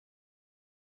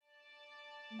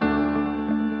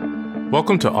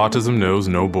Welcome to Autism Knows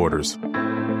No Borders.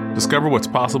 Discover what's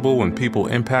possible when people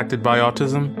impacted by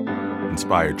autism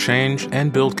inspire change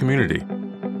and build community.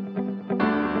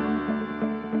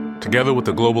 Together with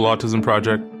the Global Autism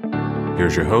Project,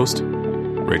 here's your host,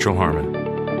 Rachel Harmon.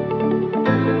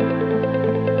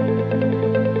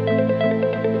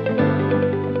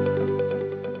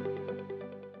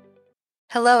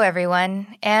 Hello,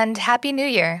 everyone, and Happy New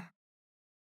Year!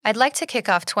 I'd like to kick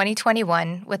off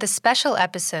 2021 with a special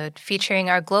episode featuring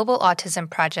our Global Autism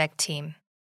Project team.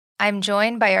 I'm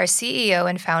joined by our CEO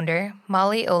and founder,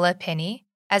 Molly Ola Penny,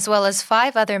 as well as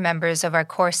 5 other members of our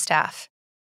core staff,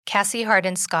 Cassie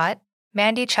Hardin-Scott,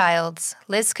 Mandy Childs,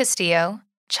 Liz Castillo,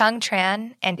 Chung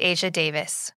Tran, and Asia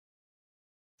Davis.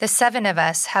 The 7 of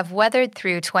us have weathered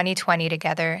through 2020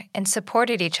 together and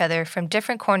supported each other from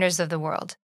different corners of the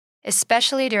world,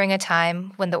 especially during a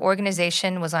time when the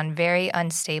organization was on very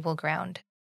unstable ground.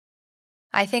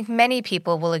 I think many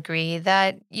people will agree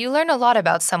that you learn a lot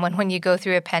about someone when you go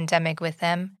through a pandemic with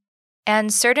them,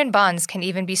 and certain bonds can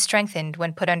even be strengthened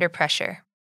when put under pressure.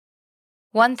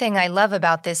 One thing I love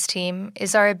about this team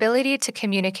is our ability to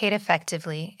communicate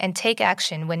effectively and take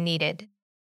action when needed.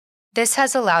 This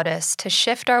has allowed us to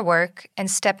shift our work and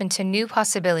step into new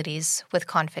possibilities with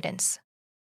confidence.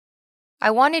 I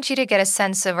wanted you to get a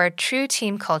sense of our true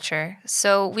team culture,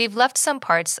 so we've left some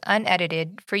parts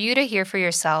unedited for you to hear for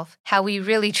yourself how we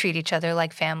really treat each other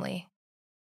like family.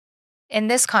 In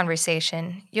this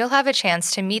conversation, you'll have a chance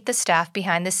to meet the staff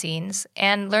behind the scenes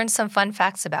and learn some fun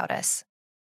facts about us.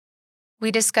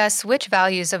 We discuss which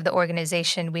values of the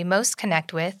organization we most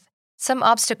connect with, some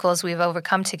obstacles we've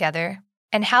overcome together,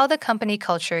 and how the company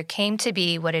culture came to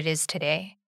be what it is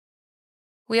today.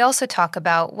 We also talk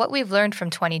about what we've learned from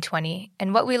 2020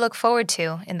 and what we look forward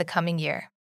to in the coming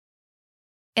year.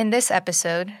 In this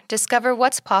episode, discover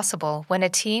what's possible when a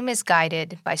team is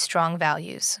guided by strong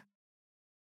values.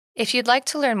 If you'd like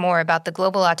to learn more about the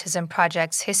Global Autism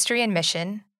Project's history and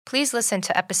mission, please listen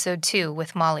to Episode 2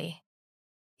 with Molly.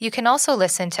 You can also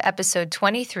listen to Episode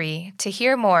 23 to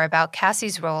hear more about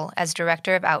Cassie's role as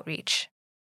Director of Outreach.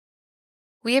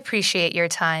 We appreciate your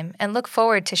time and look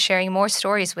forward to sharing more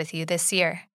stories with you this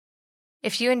year.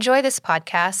 If you enjoy this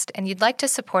podcast and you'd like to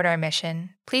support our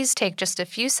mission, please take just a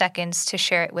few seconds to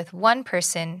share it with one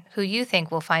person who you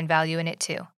think will find value in it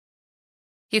too.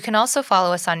 You can also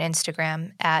follow us on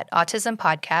Instagram at Autism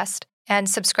Podcast and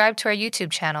subscribe to our YouTube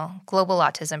channel, Global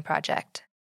Autism Project.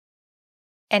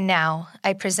 And now,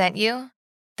 I present you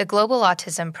the Global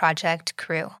Autism Project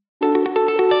crew.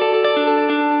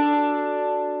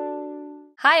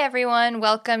 Hi, everyone.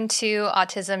 Welcome to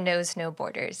Autism Knows No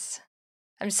Borders.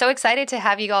 I'm so excited to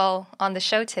have you all on the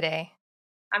show today.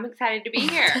 I'm excited to be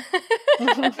here.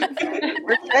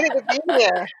 We're excited to be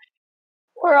here.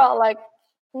 We're all like,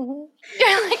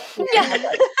 You're like, yeah.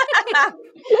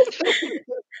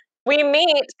 We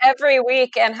meet every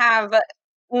week and have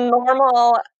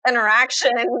normal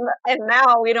interaction, and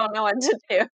now we don't know what to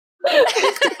do.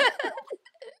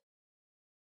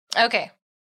 Okay,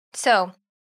 so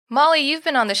Molly, you've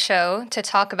been on the show to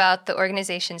talk about the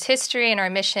organization's history and our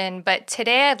mission, but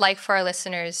today I'd like for our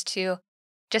listeners to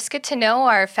just get to know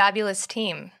our fabulous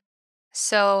team.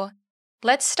 So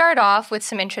let's start off with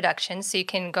some introductions. So you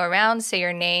can go around, say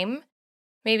your name,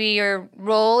 maybe your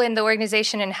role in the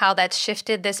organization and how that's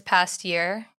shifted this past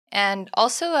year, and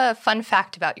also a fun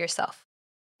fact about yourself.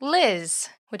 Liz,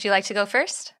 would you like to go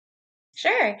first?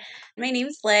 Sure. My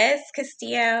name's Liz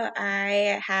Castillo.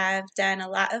 I have done a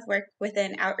lot of work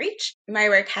within outreach. My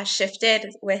work has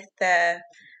shifted with the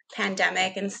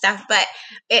pandemic and stuff, but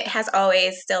it has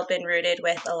always still been rooted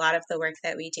with a lot of the work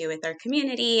that we do with our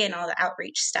community and all the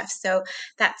outreach stuff. So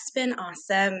that's been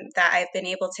awesome that I've been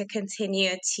able to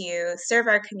continue to serve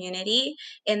our community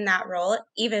in that role,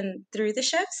 even through the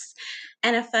shifts.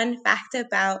 And a fun fact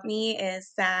about me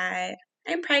is that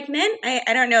I'm pregnant.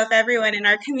 I don't know if everyone in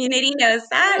our community knows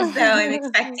that, so I'm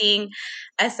expecting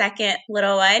a second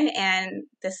little one, and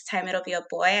this time it'll be a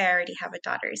boy. I already have a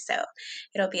daughter, so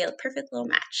it'll be a perfect little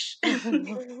match.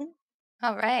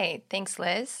 All right. Thanks,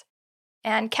 Liz.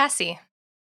 And Cassie.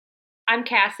 I'm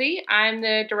Cassie. I'm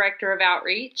the Director of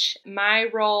Outreach. My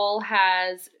role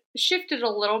has shifted a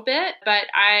little bit, but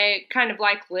I kind of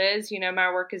like Liz,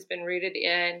 my work has been rooted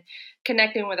in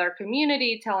connecting with our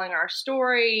community, telling our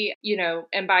story,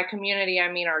 and by community,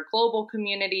 I mean our global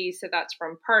community. So that's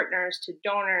from partners to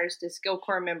donors to Skill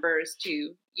Corps members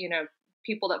to,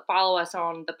 people that follow us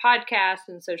on the podcast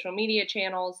and social media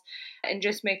channels, and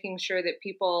just making sure that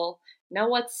people know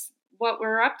what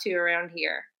we're up to around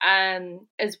here.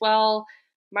 As well,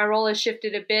 My role has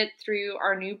shifted a bit through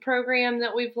our new program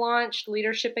that we've launched,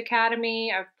 Leadership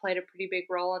Academy. I've played a pretty big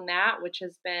role in that, which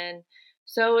has been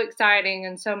so exciting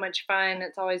and so much fun.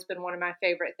 It's always been one of my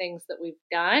favorite things that we've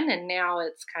done, and now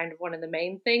it's kind of one of the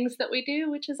main things that we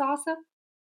do, which is awesome.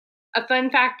 A fun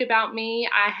fact about me,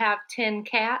 I have 10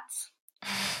 cats.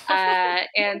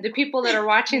 And the people that are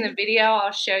watching the video,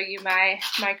 I'll show you my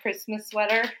Christmas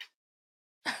sweater.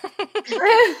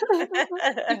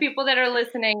 The people that are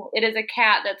listening, it is a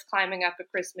cat that's climbing up a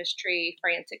Christmas tree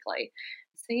frantically.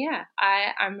 So yeah,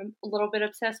 I'm a little bit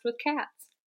obsessed with cats.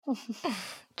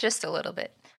 Just a little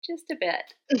bit. Just a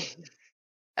bit.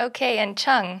 Okay, and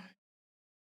Chung.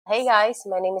 Hey guys,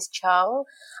 my name is Chung.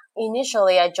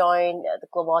 Initially, I joined the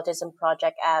Global Autism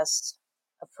Project as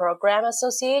a program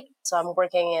associate. So I'm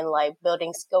working in like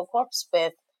building skill corps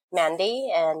with Mandy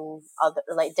and other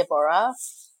like Deborah.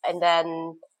 And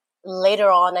then later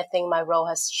on, I think my role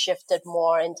has shifted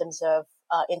more in terms of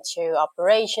into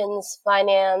operations,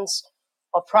 finance,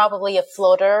 or probably a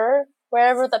floater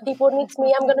wherever that people needs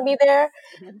me. I'm gonna be there.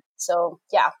 So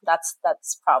yeah, that's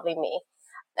probably me.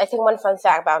 I think one fun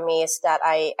fact about me is that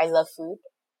I love food.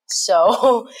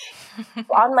 So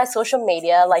on my social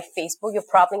media, like Facebook, you're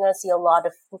probably going to see a lot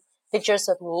of pictures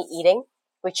of me eating,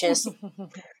 which is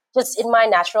just in my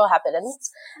natural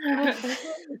habits.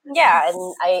 Yeah,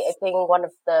 and I think one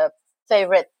of the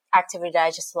favorite activities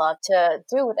I just love to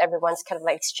do with everyone is kind of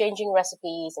like exchanging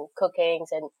recipes and cookings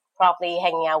and probably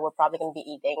hanging out. We're probably going to be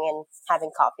eating and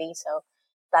having coffee. So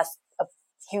that's a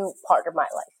huge part of my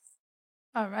life.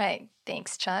 All right.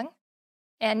 Thanks, Chung.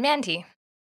 And Mandy.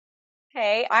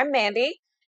 Hey, I'm Mandy,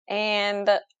 and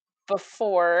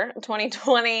before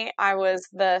 2020, I was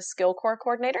the Skill Corps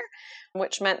coordinator,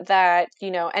 which meant that,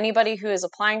 anybody who is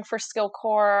applying for Skill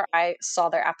Corps, I saw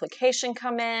their application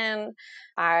come in,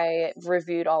 I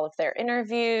reviewed all of their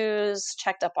interviews,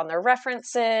 checked up on their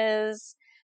references,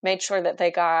 made sure that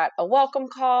they got a welcome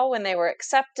call when they were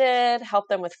accepted, helped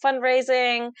them with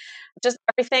fundraising, just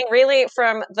everything really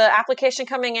from the application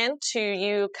coming in to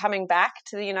you coming back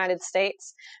to the United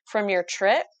States from your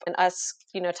trip and us,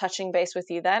 touching base with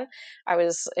you then. I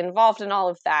was involved in all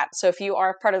of that. So if you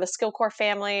are part of the Skill Corps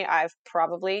family, I've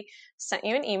probably sent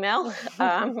you an email.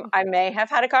 I may have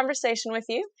had a conversation with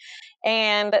you.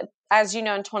 And as you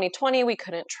know, in 2020, we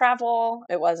couldn't travel.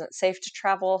 It wasn't safe to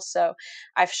travel. So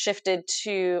I've shifted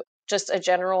to just a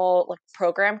general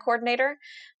program coordinator.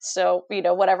 So,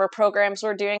 whatever programs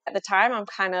we're doing at the time, I'm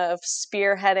kind of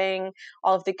spearheading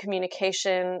all of the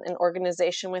communication and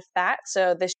organization with that.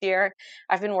 So this year,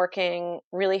 I've been working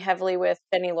really heavily with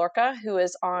Benny Lorca, who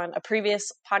is on a previous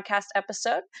podcast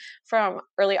episode from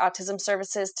Early Autism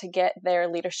Services to get their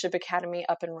Leadership Academy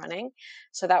up and running.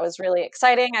 So that was really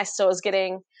exciting. I still was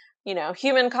getting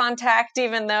human contact,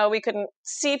 even though we couldn't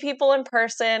see people in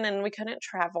person and we couldn't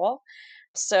travel.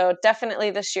 So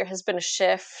definitely this year has been a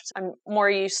shift. I'm more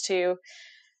used to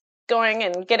going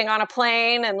and getting on a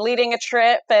plane and leading a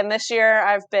trip. And this year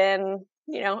I've been,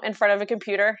 in front of a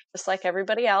computer, just like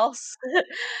everybody else.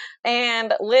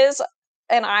 And Liz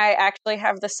and I actually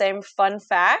have the same fun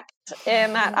fact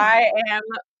in that I am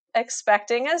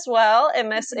expecting as well.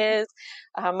 And this is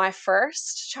my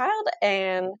first child,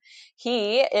 and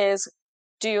he is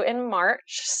due in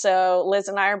March. So Liz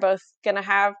and I are both going to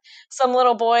have some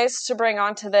little boys to bring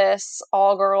onto this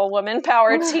all-girl woman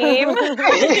power team.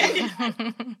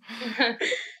 It's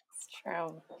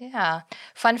true. Yeah.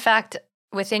 Fun fact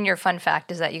within your fun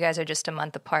fact is that you guys are just a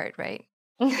month apart, right?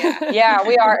 Yeah,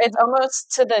 we are. It's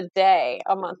almost to the day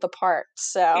a month apart.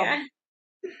 So Yeah.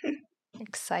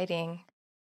 Exciting.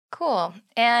 Cool.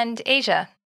 And Asia.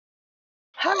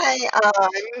 Hi,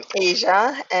 I'm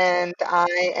Asia, and I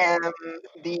am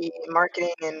the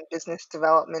marketing and business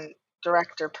development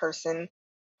director person.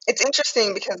 It's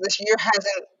interesting because this year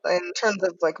hasn't, in terms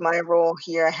of like my role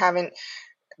here, I haven't,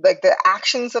 like the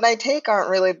actions that I take aren't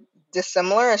really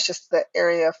dissimilar. It's just the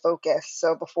area of focus.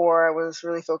 So before I was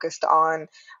really focused on,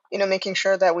 making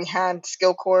sure that we had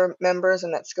Skill Corps members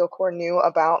and that Skill Corps knew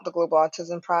about the Global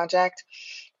Autism Project.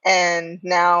 And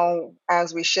now,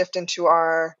 as we shift into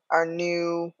our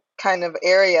new kind of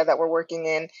area that we're working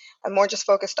in, I'm more just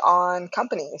focused on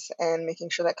companies and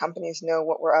making sure that companies know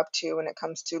what we're up to when it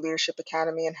comes to Leadership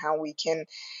Academy and how we can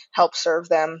help serve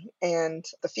them and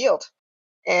the field.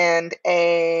 And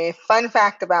a fun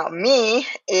fact about me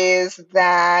is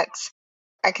that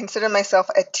I consider myself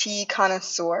a tea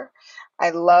connoisseur. I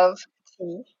love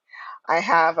tea. I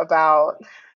have about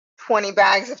 20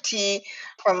 bags of tea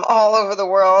from all over the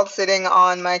world sitting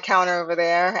on my counter over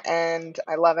there, and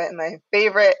I love it. And my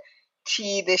favorite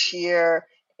tea this year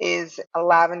is a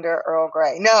lavender Earl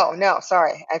Grey. No,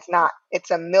 sorry, it's not. It's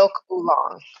a milk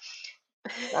oolong.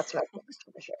 That's Netflix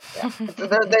TV show. Yeah,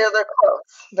 they're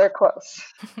close. They're close.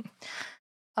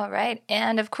 All right.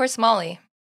 And of course, Molly.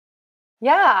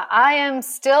 Yeah, I am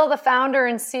still the founder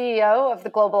and CEO of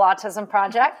the Global Autism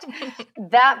Project.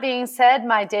 That being said,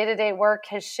 my day-to-day work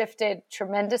has shifted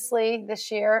tremendously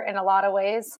this year in a lot of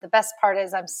ways. The best part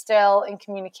is I'm still in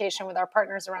communication with our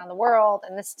partners around the world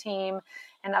and this team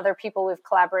and other people we've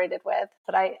collaborated with.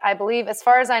 But I believe, as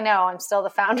far as I know, I'm still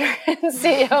the founder and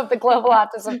CEO of the Global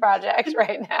Autism Project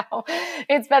right now.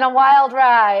 It's been a wild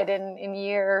ride in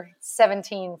year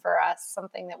 17 for us,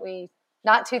 something that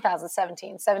not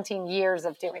 2017, 17 years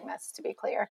of doing this, to be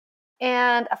clear.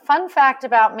 And a fun fact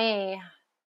about me,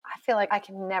 I feel like I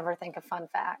can never think of fun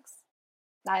facts.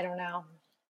 I don't know.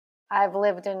 I've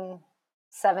lived in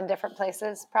 7 different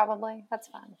places, probably. That's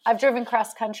fun. I've driven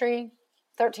cross country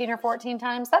 13 or 14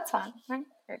 times. That's fun, right?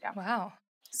 Here you go. Wow.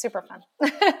 Super fun.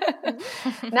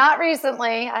 Not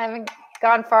recently. I haven't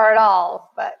gone far at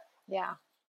all, but yeah.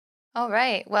 All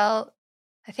right. Well,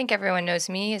 I think everyone knows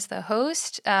me as the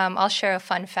host. I'll share a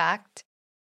fun fact.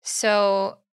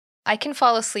 So I can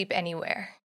fall asleep anywhere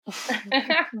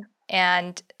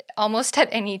and almost at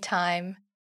any time.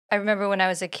 I remember when I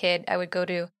was a kid, I would go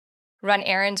to run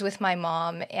errands with my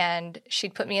mom and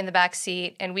she'd put me in the back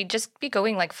seat and we'd just be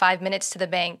going like 5 minutes to the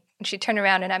bank and she'd turn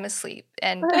around and I'm asleep.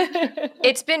 And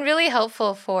it's been really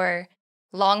helpful for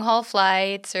long haul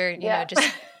flights or, you know,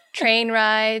 just train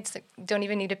rides. Don't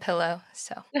even need a pillow.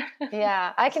 So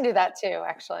yeah, I can do that too,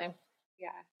 actually. Yeah,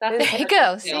 there you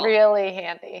go. It's really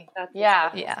handy. That's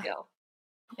yeah. skill.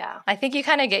 Yeah. I think you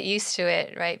kind of get used to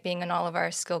it, right? Being on all of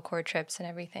our skill core trips and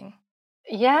everything.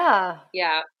 Yeah.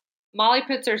 Yeah. Molly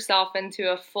puts herself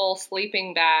into a full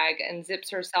sleeping bag and zips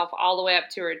herself all the way up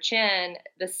to her chin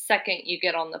the second you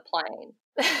get on the plane.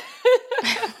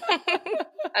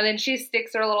 And then she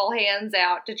sticks her little hands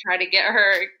out to try to get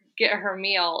her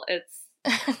meal. It's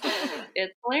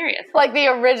hilarious. Like the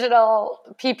original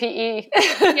PPE.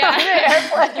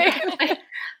 Yeah.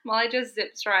 Molly just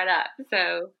zips right up.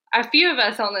 So a few of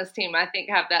us on this team, I think,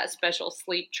 have that special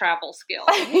sleep travel skill.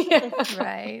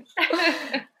 Right.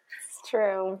 It's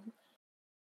true.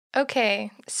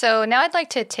 Okay, so now I'd like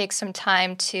to take some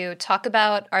time to talk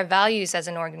about our values as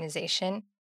an organization.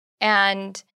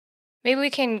 And maybe we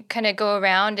can kind of go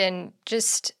around and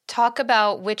just talk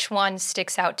about which one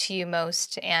sticks out to you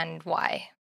most and why.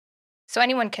 So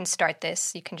anyone can start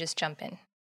this. You can just jump in.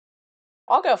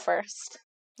 I'll go first.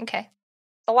 Okay.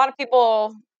 A lot of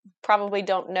people probably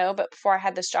don't know, but before I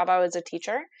had this job, I was a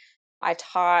teacher. I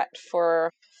taught for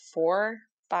 4-5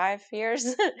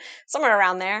 years, somewhere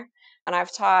around there. And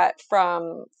I've taught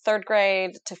from 3rd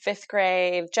grade to 5th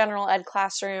grade, general ed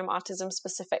classroom, autism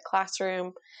specific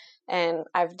classroom, and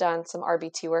I've done some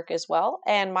RBT work as well.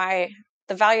 And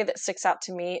the value that sticks out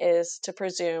to me is to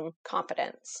presume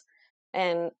competence.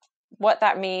 And what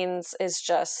that means is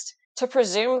just to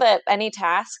presume that any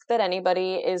task that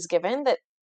anybody is given, that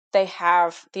they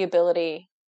have the ability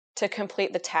to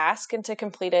complete the task and to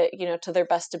complete it, to their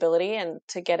best ability and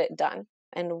to get it done.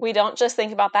 And we don't just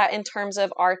think about that in terms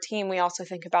of our team. We also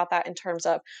think about that in terms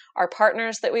of our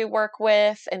partners that we work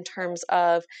with, in terms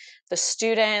of the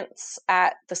students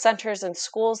at the centers and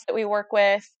schools that we work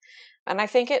with. And I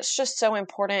think it's just so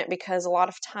important because a lot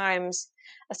of times,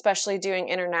 especially doing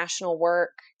international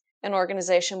work, an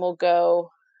organization will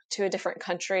go to a different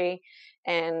country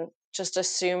and just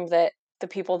assume that the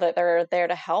people that they're there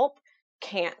to help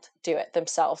can't do it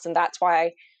themselves. And that's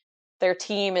why their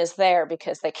team is there,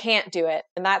 because they can't do it.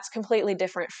 And that's completely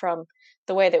different from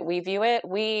the way that we view it.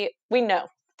 We know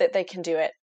that they can do it.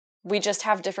 We just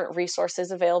have different resources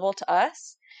available to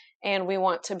us, and we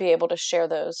want to be able to share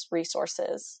those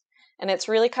resources. And it's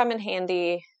really come in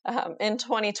handy in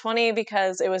 2020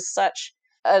 because it was such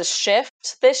a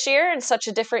shift this year and such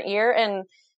a different year. And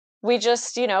we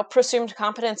just, presumed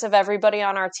competence of everybody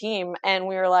on our team. And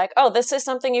we were like, oh, this is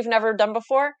something you've never done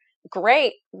before?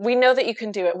 Great. We know that you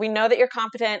can do it. We know that you're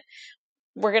competent.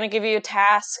 We're going to give you a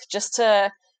task just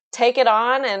to take it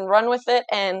on and run with it.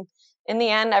 And in the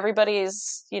end,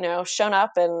 everybody's, shown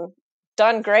up and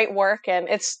done great work. And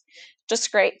it's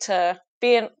just great to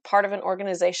be part of an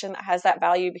organization that has that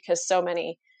value, because so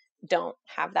many don't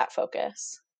have that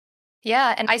focus.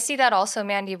 Yeah, and I see that also,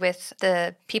 Mandy, with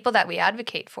the people that we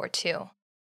advocate for too.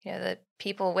 The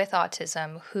people with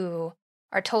autism who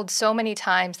are told so many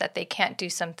times that they can't do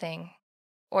something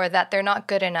or that they're not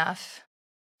good enough.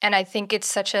 And I think it's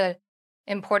such an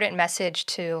important message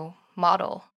to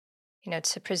model,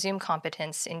 to presume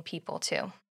competence in people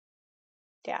too.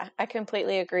 Yeah, I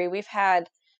completely agree. We've had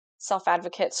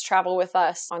self-advocates travel with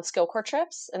us on skill core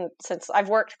trips. And since I've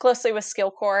worked closely with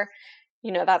skill core,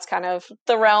 that's kind of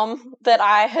the realm that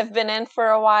I have been in for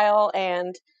a while.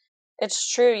 And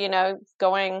it's true,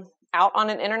 going out on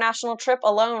an international trip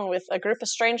alone with a group of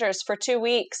strangers for 2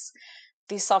 weeks.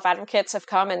 These self-advocates have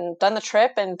come and done the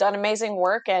trip and done amazing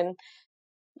work. And,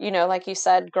 like you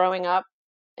said, growing up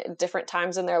at different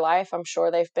times in their life, I'm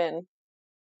sure they've been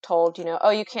told, oh,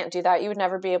 you can't do that. You would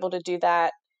never be able to do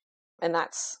that. And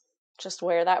that's just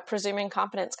where that presuming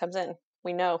competence comes in.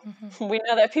 We know, we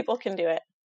know that people can do it.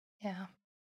 Yeah.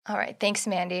 All right. Thanks,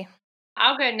 Mandy.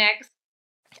 I'll go next.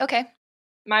 Okay.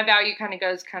 My value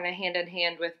goes hand in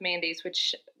hand with Mandy's,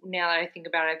 which now that I think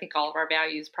about it, I think all of our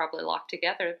values probably lock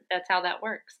together. That's how that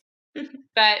works.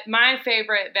 But my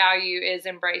favorite value is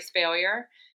embrace failure.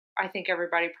 I think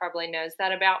everybody probably knows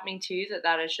that about me too,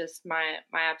 that is just my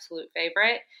absolute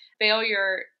favorite.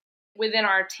 Failure within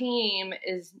our team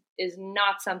is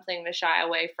not something to shy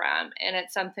away from. And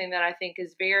it's something that I think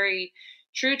is very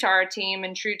true to our team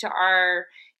and true to our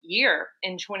year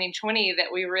in 2020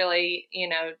 that we really,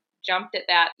 jumped at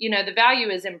that. The value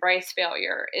is embrace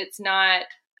failure. It's not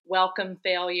welcome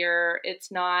failure.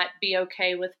 It's not be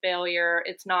okay with failure.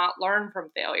 It's not learn from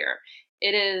failure.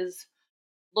 It is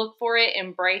look for it,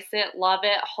 embrace it, love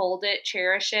it, hold it,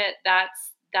 cherish it.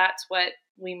 That's what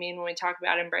we mean when we talk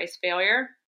about embrace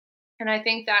failure. And I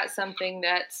think that's something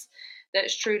that's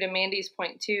true to Mandy's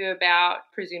point too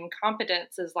about presumed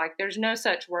competence is like there's no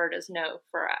such word as no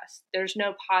for us. There's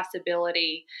no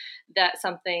possibility that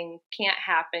something can't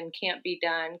happen, can't be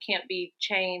done, can't be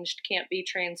changed, can't be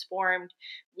transformed.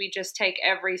 We just take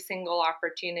every single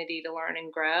opportunity to learn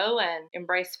and grow and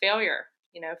embrace failure.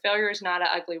 Failure is not an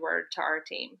ugly word to our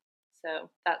team. So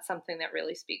that's something that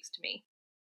really speaks to me.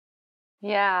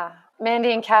 Yeah.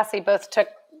 Mandy and Cassie both took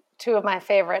two of my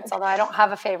favorites, although I don't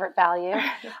have a favorite value.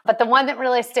 But the one that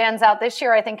really stands out this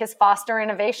year, I think, is foster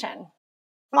innovation.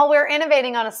 While we're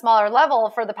innovating on a smaller level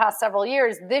for the past several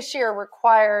years, this year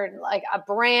required like a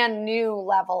brand new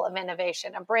level of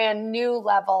innovation, a brand new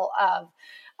level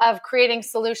of creating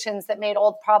solutions that made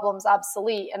old problems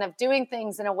obsolete and of doing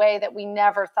things in a way that we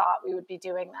never thought we would be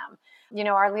doing them.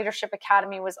 Our Leadership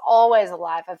Academy was always a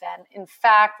live event. In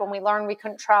fact, when we learned we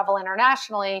couldn't travel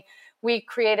internationally, we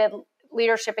created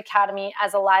Leadership Academy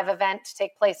as a live event to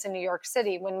take place in New York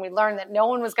City. When we learned that no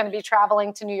one was going to be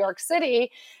traveling to New York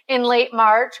City in late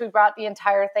March, we brought the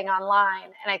entire thing online.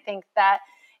 And I think that,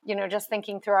 just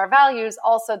thinking through our values,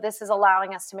 also this is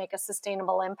allowing us to make a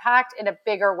sustainable impact in a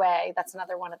bigger way. That's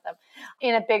another one of them,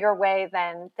 in a bigger way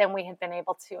than we had been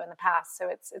able to in the past. So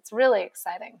it's really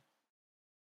exciting.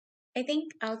 I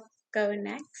think I'll go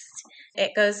next.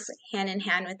 It goes hand in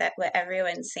hand with what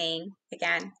everyone's saying.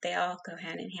 Again, they all go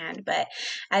hand in hand. But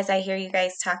as I hear you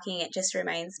guys talking, it just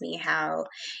reminds me how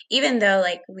even though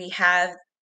we have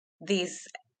these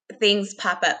things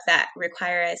pop up that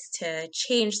require us to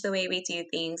change the way we do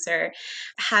things or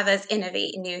have us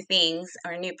innovate new things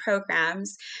or new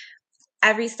programs,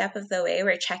 every step of the way,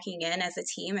 we're checking in as a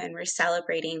team and we're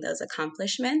celebrating those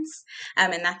accomplishments.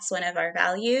 And that's one of our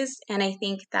values. And I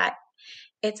think that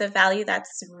it's a value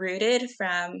that's rooted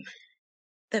from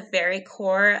the very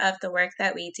core of the work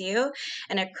that we do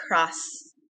and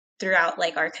throughout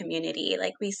our community.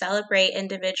 We celebrate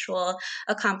individual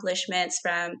accomplishments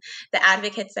from the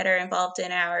advocates that are involved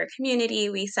in our community.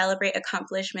 We celebrate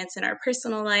accomplishments in our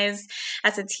personal lives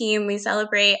as a team. We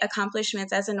celebrate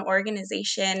accomplishments as an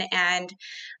organization and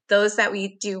those that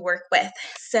we do work with.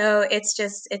 So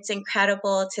it's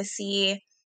incredible to see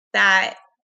that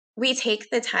we take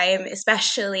the time,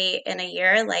 especially in a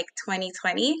year like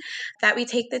 2020, that we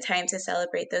take the time to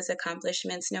celebrate those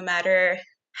accomplishments, no matter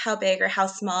how big or how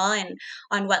small and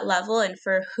on what level and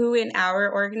for who in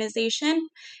our organization.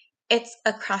 It's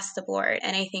across the board.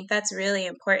 And I think that's really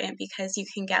important because you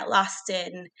can get lost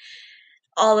in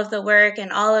all of the work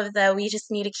and all of we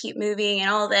just need to keep moving and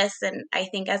all this. And I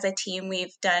think as a team,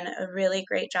 we've done a really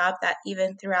great job that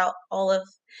even throughout all of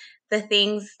the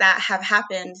things that have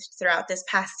happened throughout this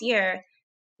past year,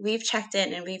 we've checked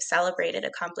in and we've celebrated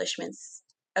accomplishments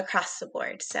across the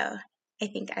board. So I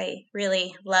think I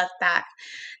really love that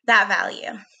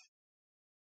value.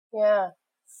 Yeah,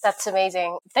 that's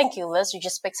amazing. Thank you, Liz. You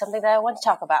just picked something that I want to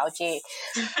talk about. Gee.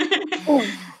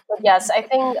 But yes, I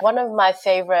think one of my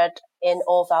favorite in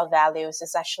all of our values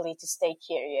is actually to stay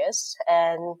curious.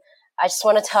 And I just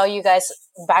want to tell you guys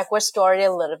backward story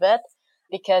a little bit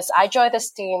because I joined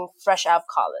this team fresh out of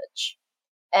college.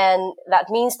 And that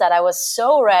means that I was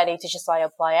so ready to just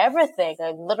apply everything,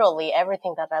 literally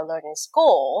everything that I learned in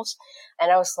schools.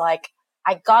 And I was like,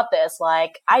 I got this.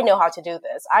 I know how to do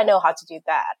this. I know how to do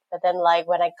that. But then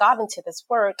when I got into this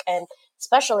work and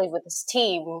especially with this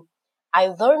team, I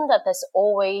learned that there's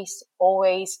always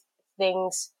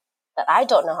things that I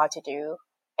don't know how to do,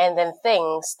 and then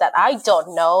things that I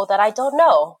don't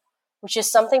know, which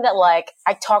is something that like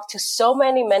I talk to so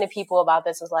many people about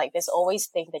this. Is like there's always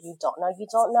things that you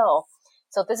don't know.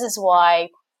 So this is why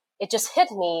it just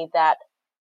hit me that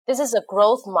this is a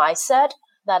growth mindset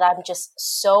that I'm just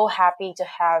so happy to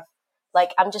have.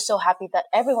 Like, I'm just so happy that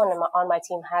everyone on my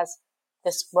team has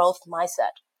this growth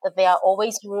mindset, that there are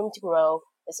always room to grow.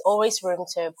 There's always room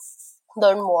to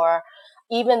learn more.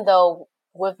 Even though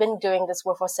we've been doing this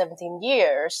work for 17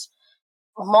 years,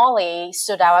 Molly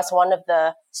stood out as one of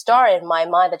the star in my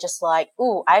mind that just like,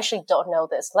 ooh, I actually don't know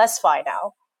this. Let's find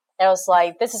out. And I was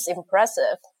like, this is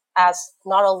impressive as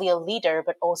not only a leader,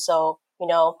 but also,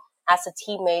 as a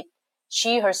teammate.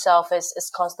 She herself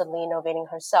is constantly innovating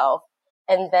herself.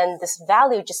 And then this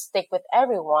value just stick with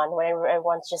everyone when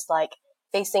everyone's just like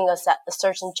facing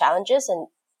certain challenges. And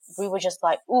we were just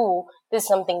like, ooh, this is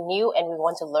something new and we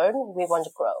want to learn, we want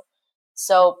to grow.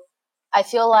 So I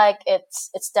feel like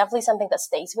it's definitely something that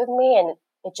stays with me, and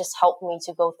it just helped me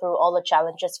to go through all the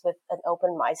challenges with an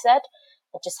open mindset.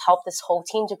 It just helped this whole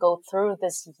team to go through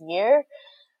this year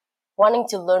wanting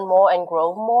to learn more and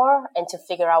grow more and to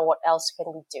figure out what else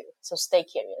can we do. So stay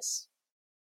curious.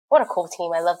 What a cool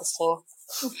team. I love this team.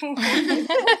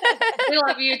 We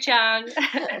love you, Chang.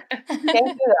 Thank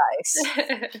you,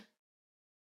 guys.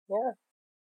 Yeah.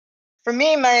 For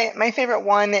me, my favorite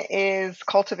one is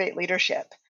cultivate leadership.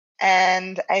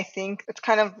 And I think it's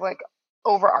kind of like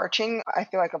overarching, I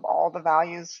feel like, of all the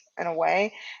values in a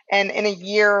way. And in a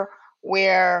year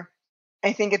where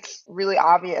I think it's really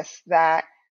obvious that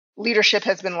leadership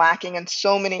has been lacking in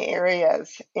so many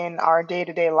areas in our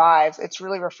day-to-day lives, it's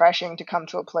really refreshing to come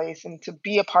to a place and to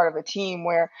be a part of a team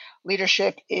where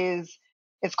leadership is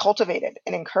cultivated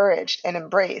and encouraged and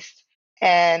embraced.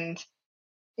 And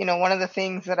one of the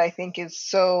things that I think is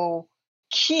so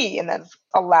key and that's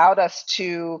allowed us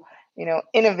to,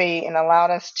 innovate and allowed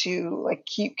us to like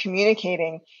keep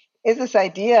communicating is this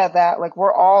idea that like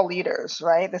we're all leaders,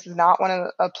 right? This is not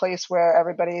a place where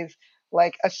everybody's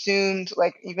like assumed,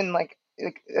 like even like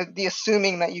the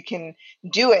assuming that you can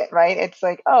do it, right? It's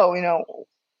like, oh,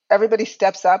 everybody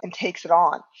steps up and takes it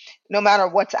on, no matter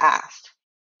what's asked.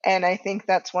 And I think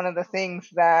that's one of the things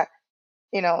that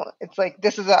it's like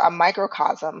this is a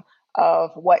microcosm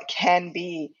of what can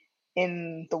be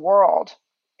in the world,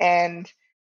 and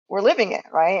we're living it,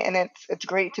 right? And it's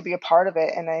great to be a part of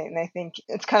it. And I think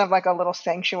it's kind of like a little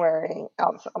sanctuary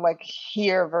like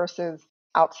here versus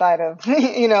outside of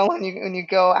when you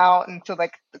go out into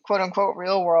like the quote unquote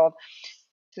real world,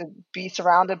 to be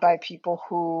surrounded by people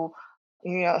who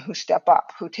who step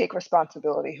up, who take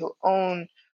responsibility, who own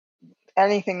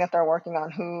anything that they're working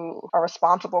on, who are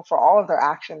responsible for all of their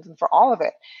actions and for all of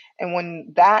it. And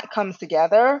when that comes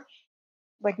together,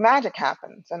 like magic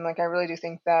happens. And like I really do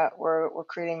think that we're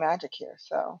creating magic here.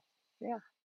 So yeah.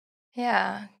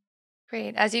 Yeah.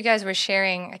 Great. As you guys were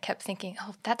sharing, I kept thinking,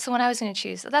 oh, that's the one I was going to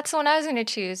choose. That's the one I was going to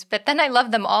choose. But then I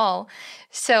love them all.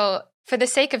 So for the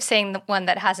sake of saying the one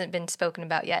that hasn't been spoken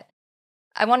about yet,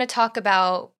 I want to talk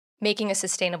about making a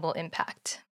sustainable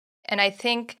impact. And I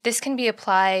think this can be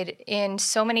applied in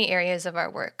so many areas of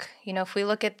our work. If we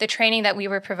look at the training that we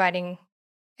were providing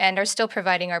and are still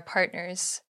providing our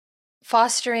partners,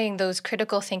 fostering those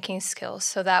critical thinking skills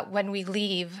so that when we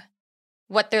leave,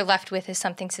 what they're left with is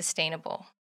something sustainable.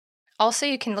 Also,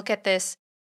 you can look at this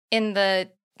in the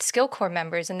Skill Corps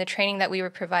members and the training that we were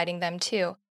providing them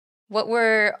too. What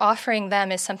we're offering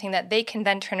them is something that they can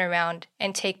then turn around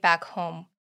and take back home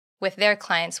with their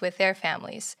clients, with their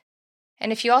families.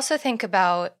 And if you also think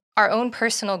about our own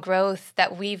personal growth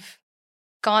that we've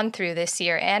gone through this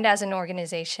year and as an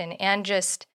organization, and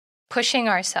just pushing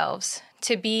ourselves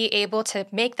to be able to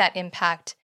make that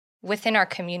impact within our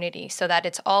community so that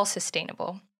it's all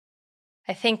sustainable,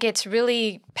 I think it's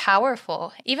really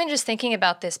powerful. Even just thinking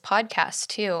about this podcast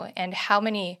too, and how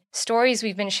many stories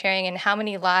we've been sharing and how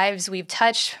many lives we've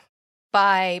touched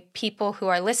by people who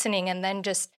are listening, and then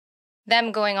just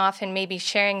them going off and maybe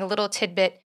sharing a little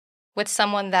tidbit with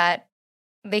someone that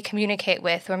they communicate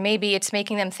with, or maybe it's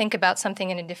making them think about something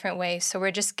in a different way. So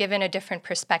we're just given a different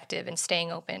perspective and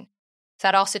staying open. So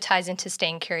that also ties into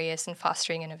staying curious and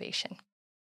fostering innovation.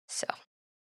 So,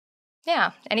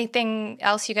 yeah. Anything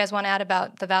else you guys want to add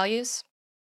about the values?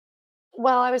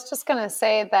 Well, I was just going to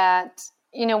say that,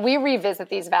 we revisit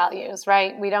these values,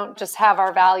 right? We don't just have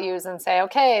our values and say,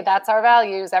 okay, that's our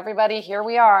values. Everybody, here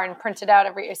we are, and print it out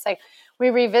every year. It's like we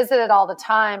revisit it all the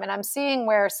time. And I'm seeing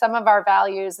where some of our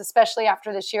values, especially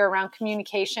after this year around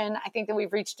communication, I think that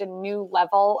we've reached a new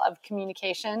level of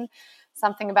communication.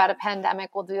 something about a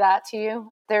pandemic will do that to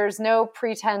you. There's no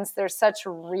pretense. There's such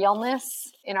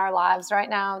realness in our lives right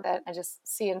now that I just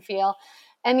see and feel.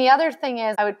 And the other thing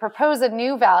is, I would propose a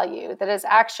new value that is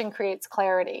action creates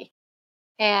clarity.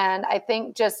 And I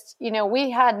think just,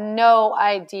 we had no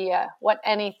idea what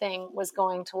anything was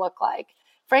going to look like.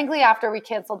 Frankly, after we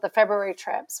canceled the February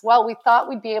trips, well, we thought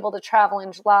we'd be able to travel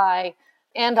in July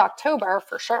and October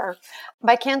for sure.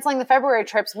 By canceling the February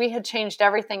trips, we had changed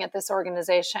everything at this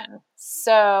organization.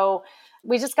 So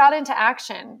we just got into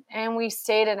action and we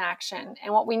stayed in action.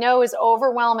 And what we know is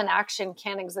overwhelm and action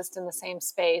can't exist in the same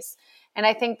space. And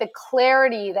I think the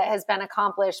clarity that has been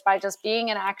accomplished by just being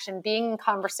in action, being in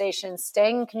conversation,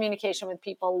 staying in communication with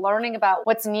people, learning about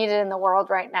what's needed in the world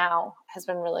right now has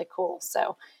been really cool.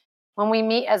 So when we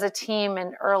meet as a team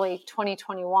in early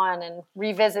 2021 and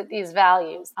revisit these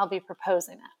values, I'll be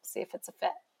proposing that, see if it's a fit.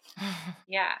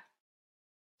 Yeah.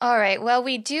 All right. Well,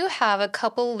 we do have a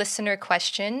couple listener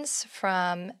questions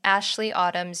from Ashley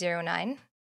Autumn 09.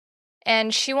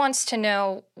 And she wants to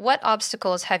know, what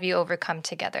obstacles have you overcome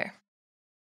together?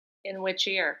 In which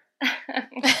year?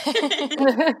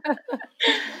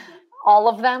 All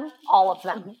of them.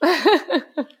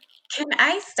 Can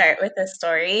I start with a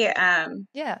story?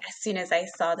 Yeah. As soon as I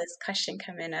saw this question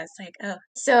come in, I was like, oh.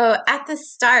 So at the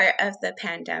start of the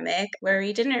pandemic, where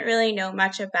we didn't really know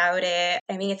much about it,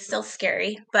 I mean, it's still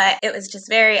scary, but it was just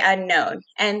very unknown.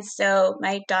 And so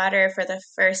my daughter, for the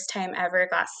first time ever,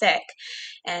 got sick.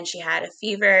 And she had a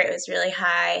fever. It was really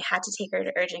high. Had to take her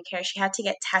to urgent care. She had to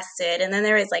get tested. And then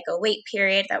there was like a wait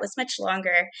period that was much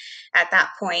longer at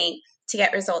that point to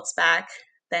get results back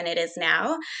than it is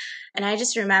now. And I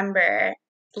just remember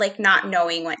like not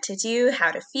knowing what to do,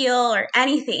 how to feel or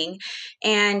anything.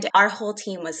 And our whole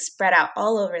team was spread out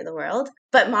all over the world.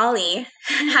 But Molly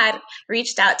had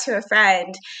reached out to a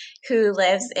friend who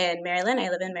lives in Maryland. I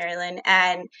live in Maryland.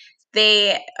 And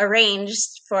they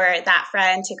arranged for that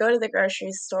friend to go to the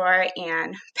grocery store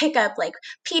and pick up like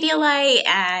Pedialyte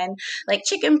and like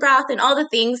chicken broth and all the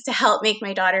things to help make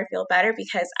my daughter feel better,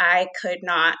 because I could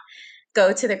not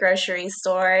go to the grocery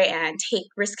store and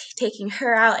risk taking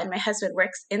her out, and my husband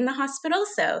works in the hospital,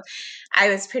 so I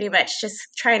was pretty much just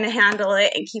trying to handle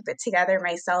it and keep it together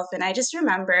myself. And I just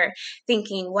remember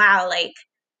thinking, wow, like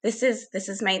this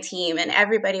is my team, and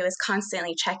everybody was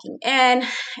constantly checking in.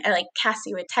 And like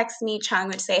Cassie would text me, Chung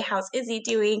would say, how's Izzy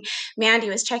doing, Mandy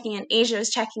was checking in, Asia was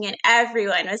checking in,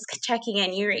 everyone was checking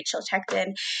in, you, Rachel, checked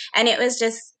in. And it was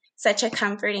just such a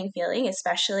comforting feeling,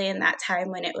 especially in that time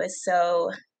when it was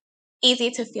so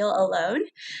easy to feel alone.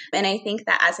 And I think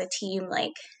that as a team,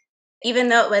 like, even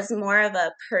though it was more of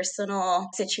a personal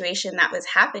situation that was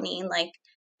happening, like,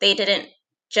 they didn't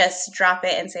just drop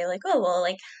it and say, like, oh, well,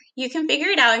 like, you can figure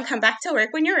it out and come back to work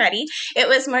when you're ready. It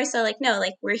was more so like, no,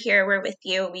 like, we're here, we're with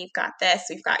you, we've got this,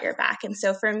 we've got your back. And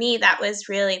so for me, that was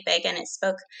really big, and it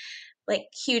spoke like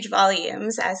huge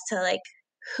volumes as to like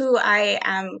who I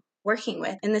am working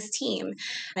with in this team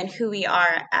and who we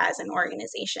are as an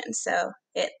organization. So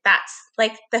that's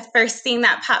like the first thing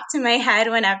that popped to my head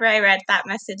whenever I read that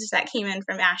message that came in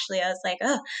from Ashley. I was like,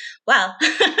 oh, wow.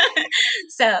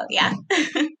 So, yeah.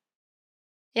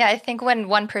 Yeah, I think when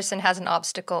one person has an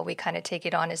obstacle, we kind of take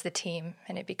it on as the team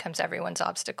and it becomes everyone's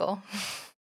obstacle.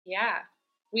 Yeah.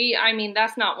 I mean,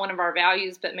 that's not one of our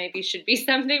values, but maybe should be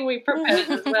something we propose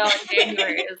as well in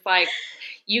January. It's like,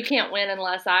 you can't win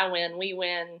unless I win. We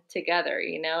win together.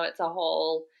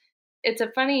 It's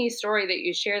a funny story that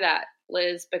you share that,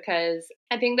 Liz, because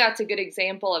I think that's a good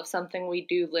example of something we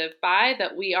do live by,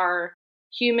 that we are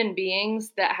human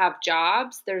beings that have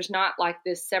jobs. There's not like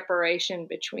this separation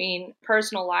between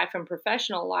personal life and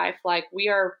professional life. Like, we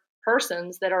are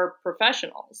persons that are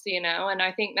professionals, and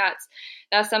I think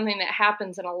that's something that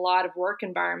happens in a lot of work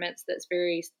environments that's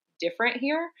very different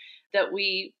here, that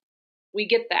we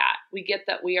get that. We get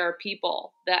that we are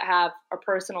people that have a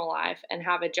personal life and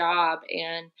have a job,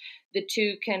 and the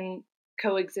two can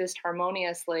coexist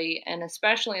harmoniously. And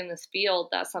especially in this field,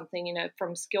 that's something,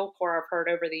 from Skill Corps I've heard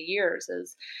over the years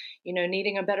is,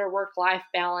 needing a better work-life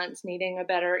balance, needing a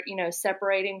better,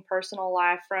 separating personal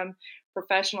life from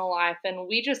professional life. And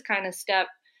we just kind of step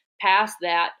past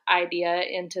that idea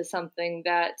into something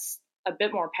that's a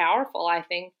bit more powerful. I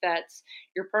think that's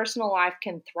your personal life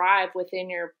can thrive within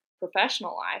your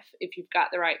professional life if you've got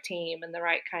the right team and the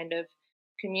right kind of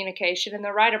communication and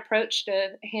the right approach to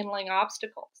handling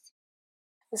obstacles.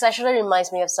 This actually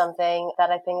reminds me of something that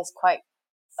I think is quite,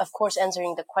 of course,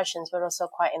 answering the questions, but also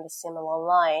quite in the similar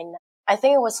line. I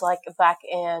think it was like back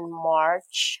in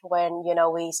March when,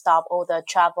 we stopped all the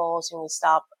travels and we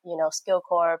stopped, Skill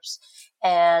Corps,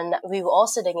 and we were all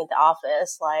sitting in the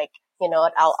office, like, at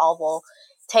our elbow.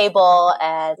 table,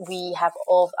 and we have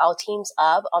all of our teams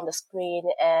up on the screen.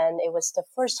 And it was the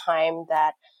first time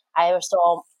that I ever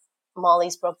saw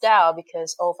Molly's broke down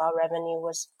because all of our revenue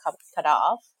was cut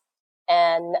off.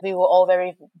 And we were all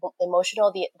very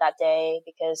emotional that day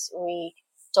because we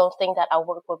don't think that our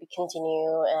work will be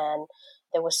continue. And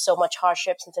there was so much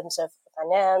hardships in terms of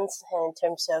finance and in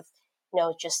terms of,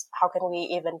 just how can we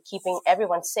even keeping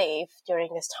everyone safe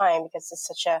during this time, because it's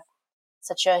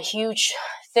such a huge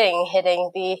thing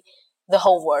hitting the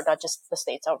whole world, not just the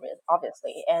States,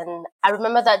 obviously. And I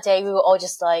remember that day we were all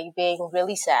just like being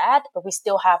really sad, but we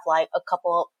still have like a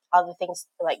couple other things,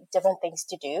 like different things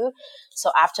to do.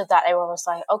 So after that, everyone was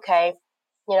like, okay,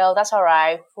 that's all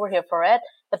right. We're here for it.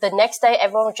 But the next day,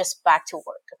 everyone was just back to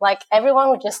work. Like everyone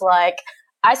was just like,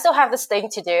 I still have this thing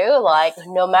to do. Like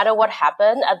no matter what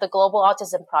happened at the Global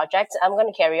Autism Project, I'm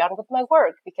going to carry on with my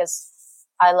work because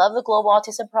I love the Global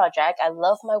Autism Project. I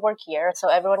love my work here. So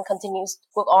everyone continues to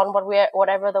work on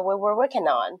whatever that we were working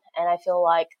on. And I feel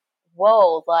like,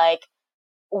 whoa, like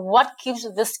what keeps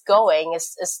this going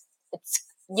is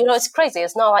it's crazy.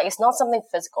 It's not something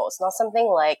physical. It's not something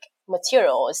like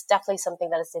material. It's definitely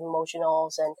something that is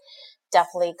emotional and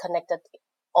definitely connected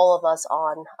all of us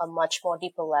on a much more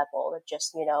deeper level than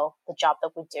just, the job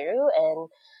that we do. And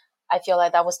I feel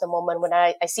like that was the moment when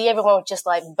I see everyone just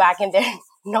like back in their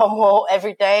normal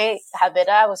everyday habit.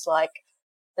 I was like,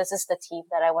 this is the team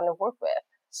that I want to work with.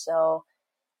 So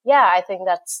yeah, I think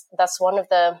that's one of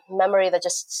the memory that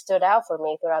just stood out for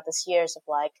me throughout this years of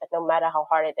like, no matter how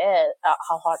hard it is,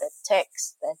 how hard it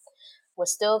takes, that we're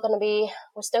still gonna be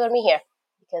here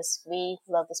because we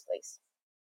love this place.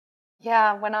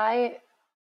 Yeah,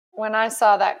 when I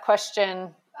saw that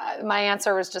question, my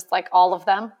answer was just like all of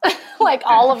them, like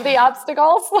all of the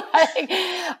obstacles. Like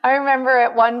I remember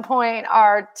at one point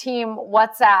our team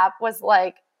WhatsApp was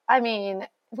like,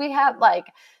 we had like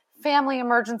family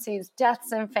emergencies,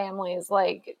 deaths in families,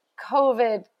 like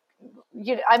COVID.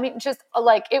 Just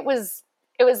like it was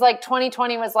like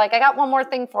 2020 was like, I got one more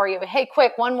thing for you. Hey,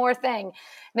 quick, one more thing.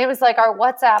 And it was like our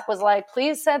WhatsApp was like,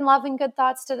 please send love and good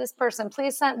thoughts to this person.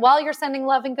 While you're sending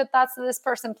love and good thoughts to this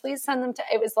person, please send them to,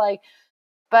 it was like,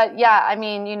 but yeah, I've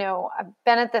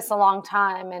been at this a long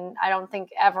time, and I don't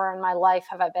think ever in my life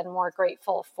have I been more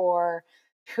grateful for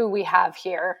who we have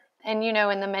here. And,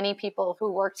 and the many people who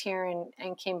worked here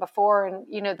and came before.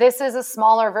 And, this is a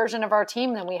smaller version of our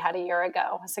team than we had a year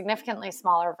ago, a significantly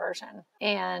smaller version.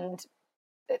 And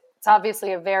it's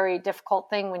obviously a very difficult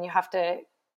thing when you have to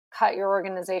cut your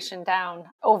organization down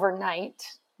overnight,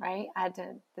 right?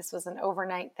 This was an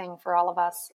overnight thing for all of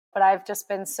us. But I've just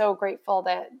been so grateful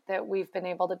that we've been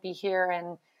able to be here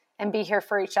and be here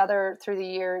for each other through the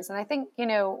years. And I think,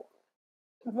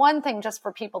 one thing just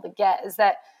for people to get is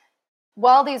that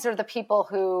while these are the people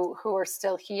who are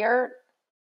still here,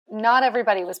 not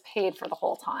everybody was paid for the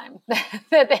whole time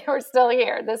that they were still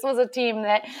here. This was a team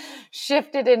that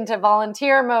shifted into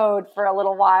volunteer mode for a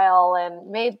little while and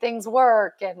made things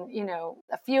work. And,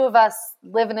 a few of us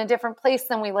live in a different place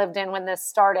than we lived in when this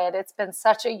started. It's been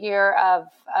such a year of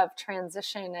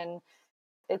transition, and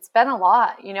it's been a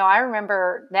lot. I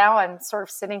remember now I'm sort of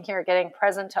sitting here getting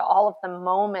present to all of the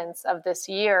moments of this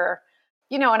year.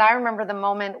 And I remember the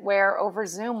moment where over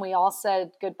Zoom, we all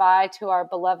said goodbye to our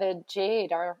beloved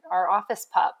Jade, our office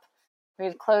pup. We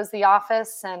had closed the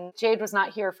office, and Jade was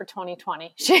not here for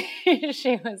 2020.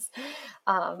 She was,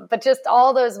 but just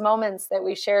all those moments that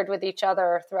we shared with each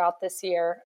other throughout this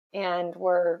year, and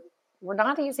were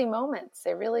not easy moments.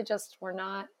 They really just were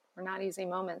not easy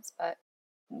moments, but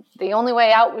the only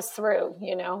way out was through,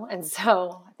 and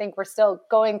so I think we're still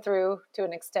going through to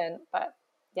an extent, but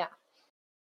yeah.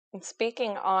 And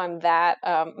speaking on that,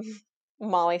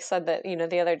 Molly said that,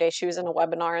 the other day she was in a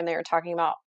webinar and they were talking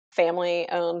about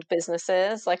family-owned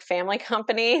businesses, like family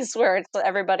companies where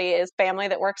everybody is family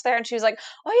that works there. And she was like,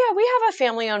 oh yeah, we have a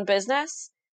family-owned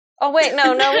business. Oh wait,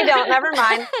 no, we don't. Never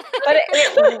mind. But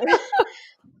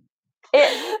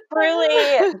it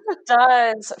really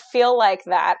does feel like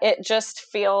that. It just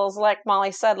feels like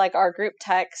Molly said, like our group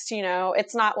text,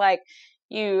 it's not like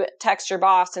you text your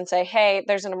boss and say, hey,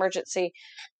 there's an emergency.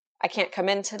 I can't come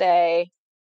in today.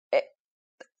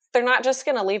 They're not just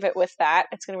going to leave it with that.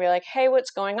 It's going to be like, hey,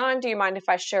 what's going on? Do you mind if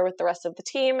I share with the rest of the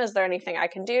team? Is there anything I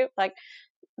can do? Like,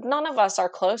 none of us are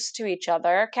close to each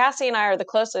other. Cassie and I are the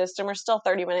closest, and we're still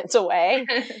 30 minutes away.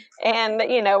 And,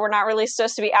 we're not really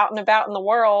supposed to be out and about in the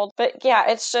world. But yeah,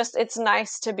 it's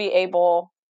nice to be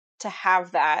able to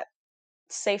have that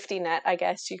safety net, I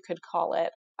guess you could call it.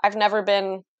 I've never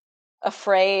been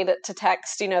afraid to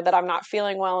text, that I'm not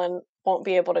feeling well and won't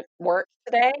be able to work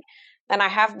today. And I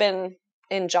have been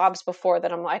in jobs before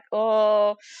that I'm like,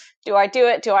 oh, do I do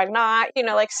it? Do I not?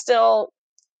 Like still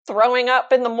throwing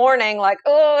up in the morning, like,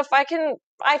 oh,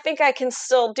 I think I can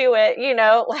still do it,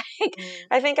 like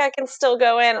I think I can still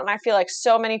go in. And I feel like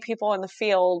so many people in the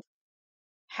field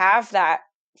have that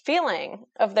feeling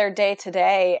of their day to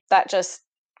day. That just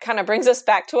kind of brings us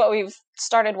back to what we've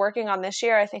started working on this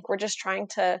year. I think we're just trying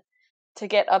to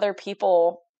get other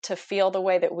people to feel the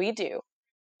way that we do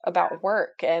about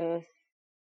work, and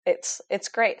it's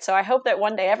great. So I hope that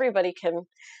one day everybody can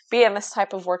be in this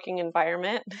type of working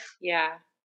environment. Yeah.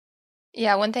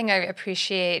 Yeah, one thing I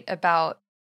appreciate about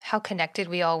how connected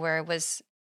we all were was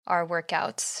our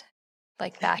workouts.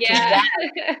 Like back Yeah.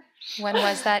 in, when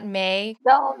was that? May?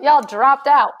 Y'all dropped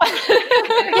out.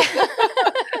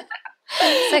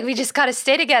 It's like we just got to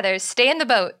stay together, stay in the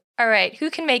boat. All right, who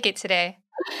can make it today?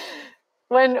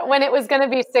 When it was going to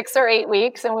be 6 or 8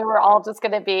 weeks and we were all just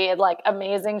going to be in like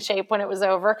amazing shape when it was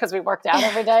over because we worked out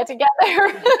every day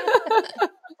together.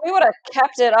 We would have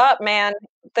kept it up, man.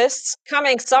 This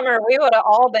coming summer, we would have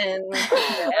all been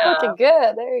looking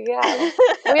good. There you go.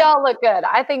 We all look good.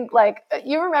 I think, like,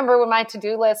 you remember when my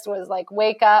to-do list was like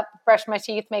wake up, brush my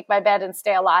teeth, make my bed, and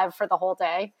stay alive for the whole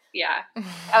day. Yeah.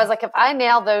 I was like, if I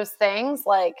nail those things,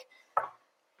 like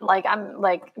I'm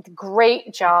like,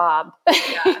 great job.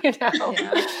 Yeah.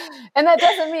 Yeah. And that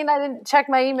doesn't mean I didn't check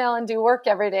my email and do work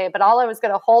every day, but all I was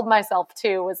going to hold myself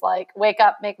to was like, wake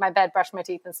up, make my bed, brush my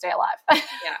teeth, and stay alive.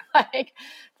 Yeah. Like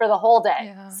for the whole day.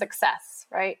 Yeah. Success.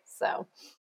 Right. So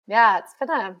yeah, it's been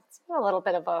a little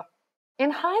bit of a,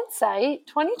 in hindsight,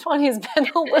 2020 has been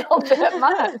a little bit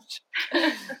much.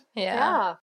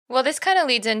 Yeah. Well, this kind of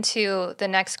leads into the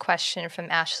next question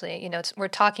from Ashley. We're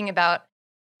talking about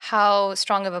how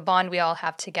strong of a bond we all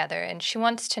have together. And she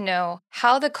wants to know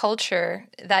how the culture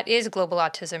that is Global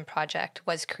Autism Project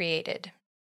was created.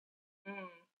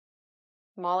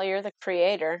 Molly, you're the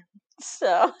creator.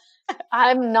 So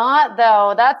I'm not,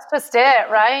 though. That's just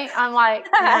it, right? I'm like,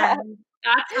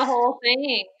 that's the whole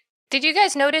thing. Did you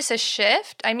guys notice a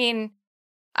shift? I mean,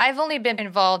 I've only been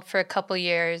involved for a couple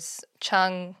years.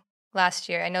 Chung last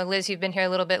year. I know, Liz, you've been here a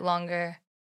little bit longer.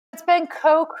 It's been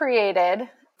co-created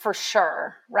for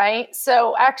sure, right?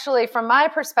 So actually, from my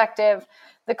perspective,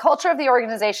 the culture of the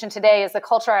organization today is the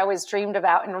culture I always dreamed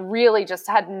about and really just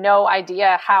had no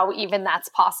idea how even that's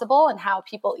possible and how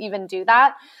people even do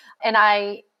that. And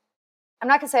I'm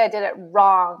not going to say I did it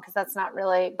wrong because that's not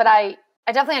really, but I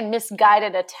definitely had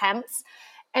misguided attempts.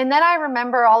 And then I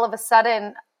remember all of a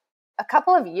sudden, a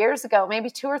couple of years ago,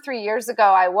 maybe 2 or 3 years ago,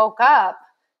 I woke up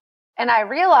and I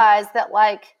realized that,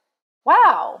 like,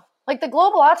 wow, like the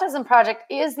Global Autism Project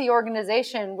is the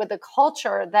organization with the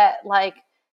culture that, like,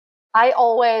 I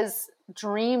always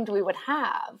dreamed we would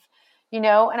have,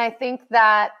 and I think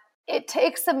that it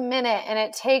takes a minute and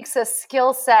it takes a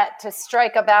skill set to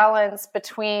strike a balance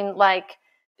between, like,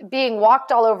 being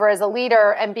walked all over as a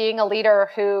leader and being a leader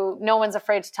who no one's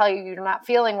afraid to tell you you're not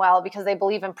feeling well because they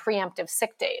believe in preemptive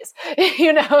sick days,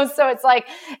 so it's like,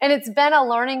 and it's been a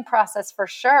learning process for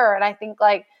sure. And I think,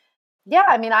 like, yeah,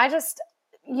 I mean, I just,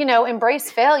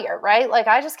 embrace failure, right? Like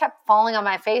I just kept falling on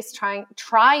my face,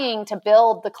 trying to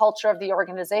build the culture of the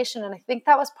organization. And I think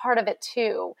that was part of it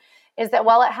too, is that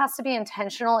while it has to be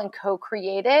intentional and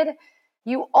co-created,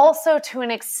 you also, to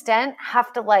an extent,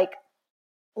 have to, like,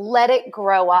 let it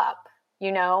grow up,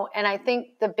 And I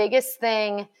think the biggest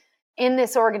thing in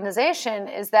this organization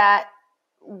is that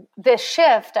this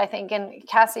shift, I think, and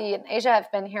Cassie and Asia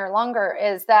have been here longer,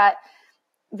 is that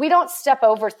we don't step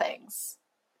over things.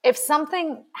 If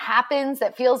something happens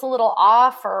that feels a little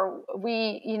off, or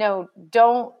we,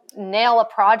 don't nail a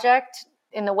project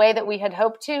in the way that we had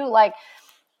hoped to, like,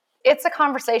 it's a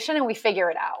conversation and we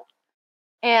figure it out.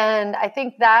 And I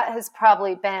think that has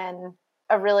probably been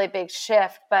a really big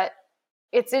shift. But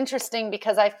it's interesting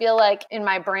because I feel like in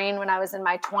my brain, when I was in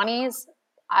my 20s,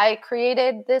 I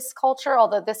created this culture,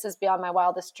 although this is beyond my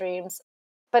wildest dreams.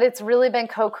 But it's really been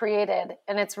co-created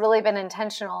and it's really been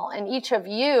intentional. And each of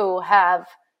you have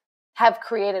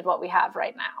created what we have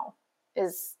right now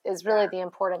is really the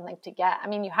important thing to get. I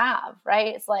mean, you have,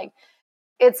 right? It's like,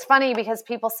 it's funny because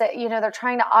people say, they're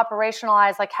trying to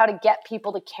operationalize, like, how to get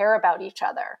people to care about each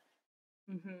other.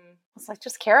 Mm-hmm. It's like,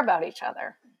 just care about each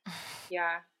other.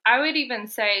 Yeah. I would even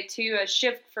say too, a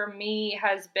shift for me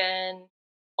has been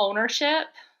ownership.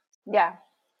 Yeah.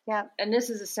 Yeah. And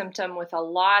this is a symptom with a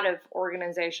lot of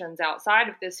organizations outside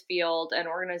of this field and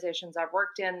organizations I've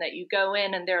worked in, that you go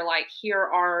in and they're like, here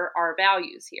are our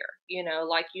values here,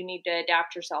 like you need to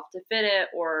adapt yourself to fit it,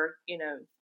 or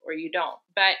you don't.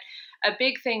 But a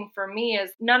big thing for me is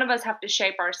none of us have to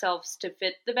shape ourselves to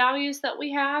fit the values that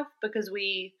we have, because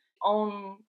we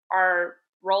own our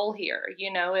role here.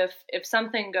 If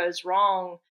something goes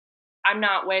wrong, I'm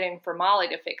not waiting for Molly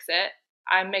to fix it.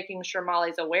 I'm making sure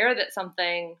Molly's aware that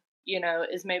something,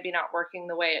 is maybe not working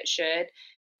the way it should.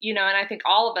 And I think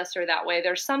all of us are that way.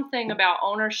 There's something about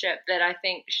ownership that I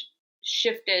think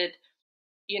shifted,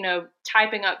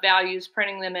 typing up values,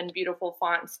 printing them in beautiful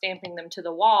font, stamping them to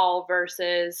the wall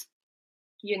versus,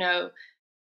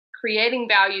 creating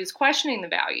values, questioning the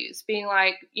values, being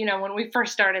like, when we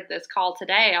first started this call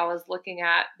today, I was looking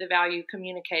at the value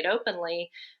communicate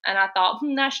openly, and I thought,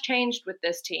 that's changed with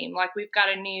this team. Like, we've got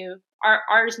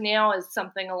ours now is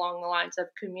something along the lines of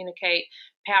communicate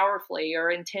powerfully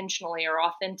or intentionally or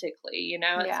authentically.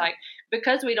 It's like,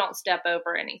 because we don't step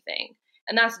over anything.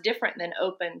 And that's different than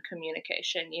open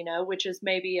communication, which is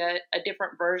maybe a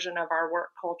different version of our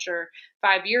work culture.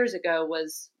 5 years ago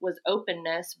was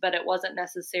openness, but it wasn't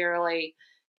necessarily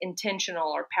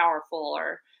intentional or powerful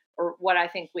or what I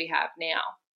think we have now,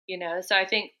 So I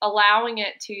think allowing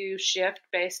it to shift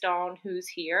based on who's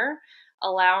here,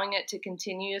 allowing it to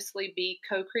continuously be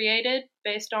co-created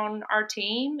based on our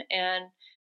team and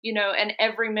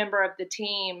every member of the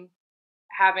team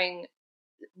having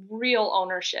real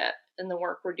ownership in the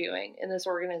work we're doing in this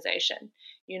organization.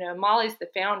 Molly's the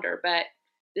founder, but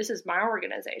this is my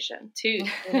organization too,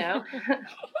 and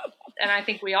I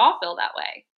think we all feel that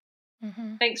way.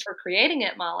 Mm-hmm. Thanks for creating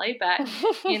it, Molly, but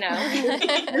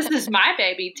this is my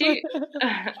baby too.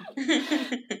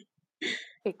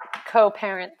 We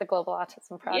co-parent the Global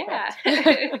Autism Project.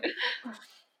 Yeah.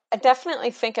 I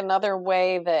definitely think another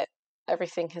way that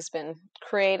everything has been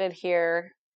created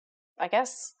here, I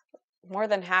guess more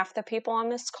than half the people on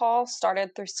this call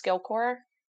started through SkillCorps.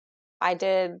 I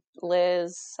did,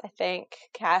 Liz, I think,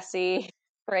 Cassie,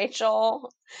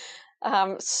 Rachel.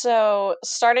 So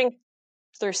starting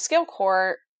through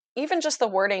SkillCorps, even just the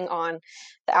wording on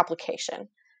the application,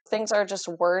 things are just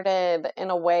worded in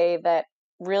a way that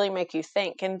really make you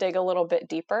think and dig a little bit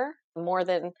deeper, more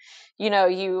than,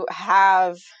 you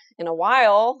have in a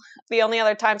while. The only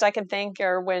other times I can think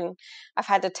are when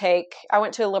I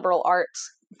went to a liberal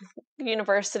arts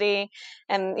university,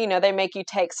 and they make you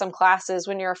take some classes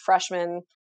when you're a freshman,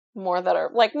 more that are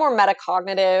like more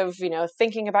metacognitive,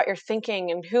 thinking about your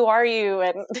thinking and who are you,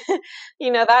 and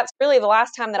that's really the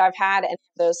last time that I've had any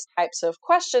of those types of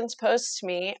questions posed to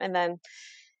me. And then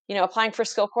applying for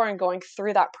SkillCorps and going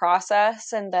through that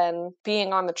process, and then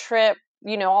being on the trip,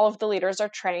 all of the leaders are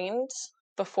trained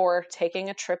before taking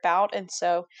a trip out, and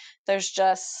so there's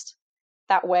just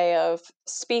that way of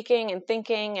speaking and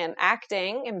thinking and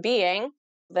acting and being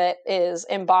that is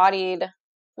embodied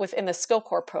within the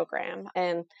SkillCorps program.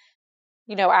 And,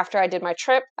 after I did my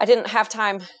trip, I didn't have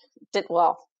time.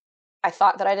 I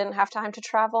thought that I didn't have time to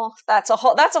travel. That's a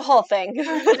whole thing.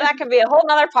 That could be a whole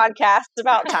nother podcast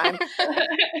about time.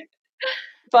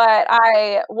 But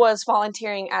I was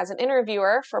volunteering as an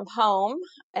interviewer from home,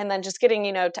 and then just getting,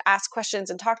 to ask questions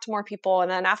and talk to more people.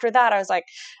 And then after that, I was like,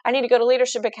 I need to go to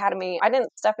Leadership Academy. I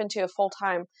didn't step into a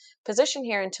full-time position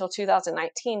here until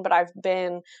 2019, but I've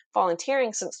been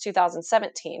volunteering since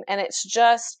 2017. And it's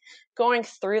just going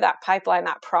through that pipeline,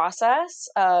 that process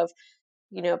of,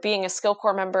 being a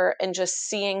SkillCorps member and just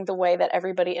seeing the way that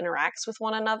everybody interacts with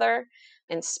one another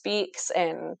and speaks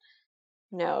and,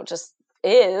 just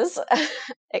is,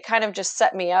 it kind of just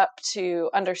set me up to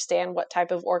understand what type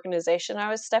of organization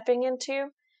I was stepping into.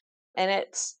 And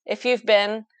if you've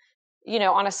been,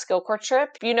 on a SkillCorps trip,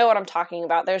 you know what I'm talking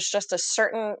about. There's just a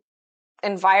certain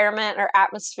environment or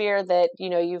atmosphere that,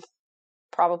 you've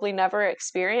probably never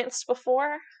experienced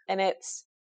before. And it's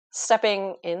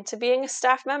stepping into being a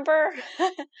staff member.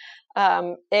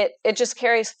 It just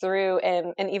carries through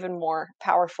in an even more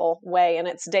powerful way, and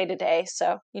it's day to day.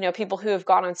 So, people who have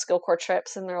gone on SkillCorps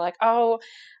trips and they're like, oh,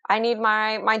 I need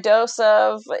my dose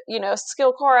of,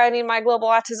 SkillCorps, I need my global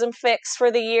autism fix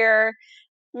for the year.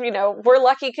 We're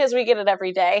lucky because we get it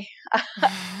every day.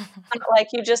 Like,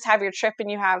 you just have your trip and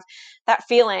you have that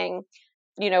feeling,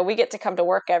 we get to come to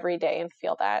work every day and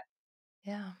feel that.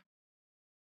 Yeah.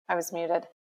 I was muted.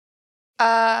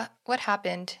 What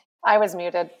happened? I was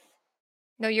muted.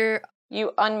 No, you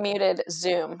unmuted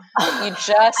Zoom. You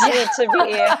just need to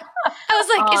be. I was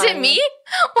like, is it me?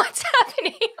 What's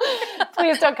happening?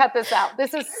 Please don't cut this out.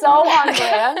 This is so on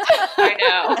brand. I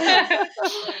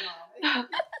know.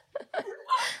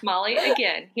 Molly,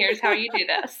 again, here's how you do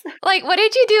this. Like, what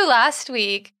did you do last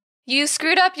week? You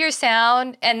screwed up your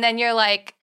sound, and then you're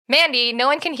like, Mandy, no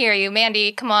one can hear you.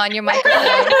 Mandy, come on, your microphone.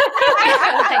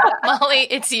 Like, Molly,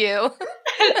 it's you.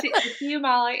 It's you,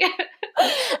 Molly.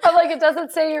 I'm like, it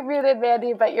doesn't say you're muted,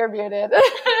 Mandy, but you're muted.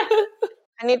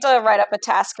 I need to write up a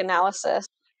task analysis.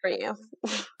 for you.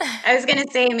 I was going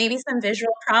to say maybe some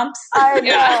visual prompts. I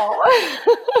know.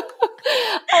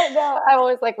 I know. I'm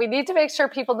always like, we need to make sure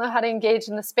people know how to engage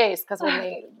in the space, because when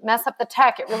they mess up the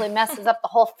tech, it really messes up the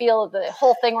whole feel of the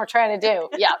whole thing we're trying to do.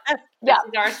 Yeah. This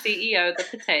is our CEO, the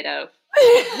potato.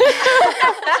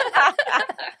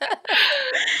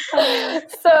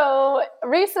 So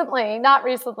not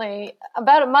recently,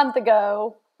 about a month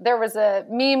ago, there was a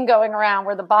meme going around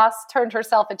where the boss turned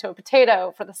herself into a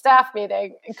potato for the staff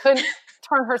meeting and couldn't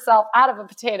turn herself out of a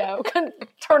potato, couldn't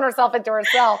turn herself into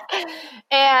herself.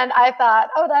 And I thought,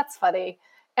 oh, that's funny.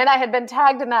 And I had been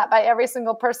tagged in that by every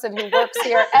single person who works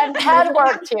here and had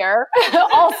worked here.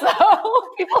 Also,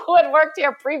 people who had worked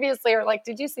here previously are like,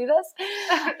 did you see this?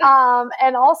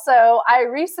 And also, I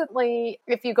recently,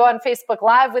 if you go on Facebook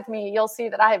Live with me, you'll see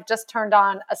that I have just turned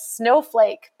on a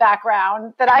snowflake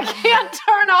background that I can't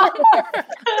turn on.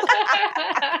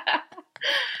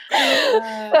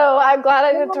 So I'm glad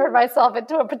I didn't turn myself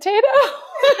into a potato.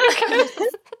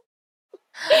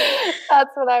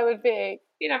 That's what I would be.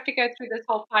 You'd have to go through this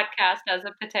whole podcast as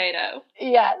a potato.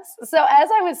 Yes. So as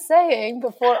I was saying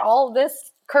before all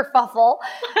this kerfuffle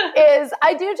is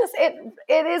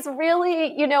it is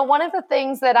really, one of the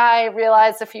things that I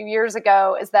realized a few years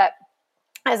ago is that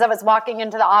as I was walking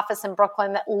into the office in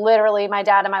Brooklyn that literally my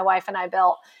dad and my wife and I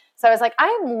built. So I was like, I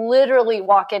am literally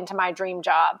walk into my dream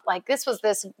job. Like, this was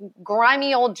this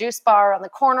grimy old juice bar on the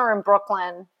corner in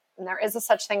Brooklyn. And there is a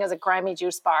such thing as a grimy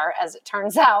juice bar, as it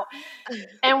turns out.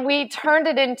 And we turned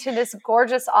it into this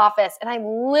gorgeous office. And I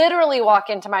literally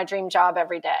walk into my dream job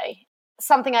every day,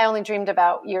 something I only dreamed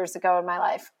about years ago in my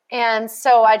life. And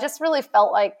so I just really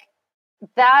felt like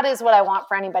that is what I want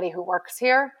for anybody who works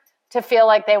here, to feel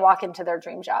like they walk into their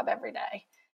dream job every day.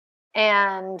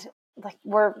 And like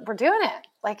we're doing it,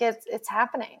 like it's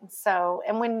happening. So,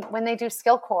 and when they do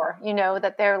skill core,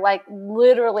 that they're like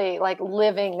literally like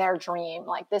living their dream,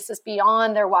 like this is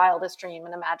beyond their wildest dream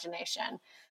and imagination.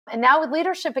 And now with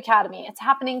Leadership Academy, it's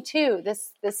happening too.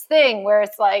 This thing where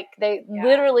it's like they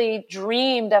literally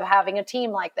dreamed of having a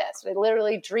team like this. They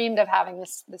literally dreamed of having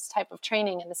this type of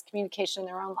training and this communication in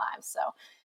their own lives. So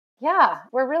yeah,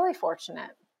 we're really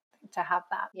fortunate to have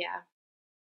that. Yeah.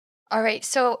 All right.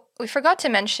 So we forgot to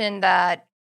mention that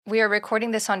we are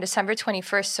recording this on December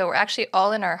 21st. So we're actually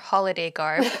all in our holiday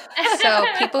garb. So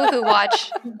people who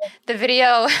watch the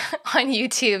video on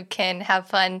YouTube can have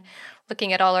fun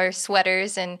looking at all our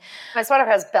sweaters. And my sweater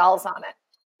has bells on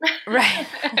it. Right.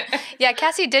 Yeah.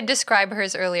 Cassie did describe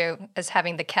hers earlier as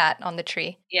having the cat on the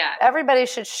tree. Yeah. Everybody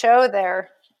should show their...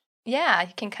 Yeah.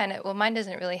 You can mine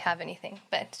doesn't really have anything,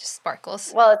 but it just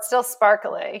sparkles. Well, it's still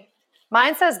sparkly.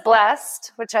 Mine says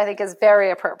blessed, which I think is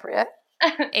very appropriate.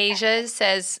 Asia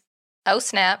says, oh,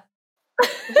 snap.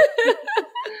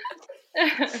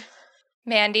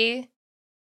 Mandy.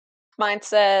 Mine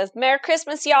says, Merry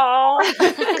Christmas, y'all.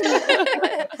 Thank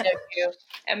you.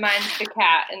 And mine's the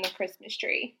cat in the Christmas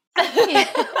tree.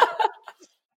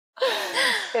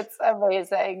 It's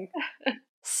amazing.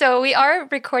 So we are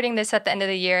recording this at the end of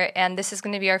the year, and this is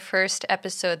going to be our first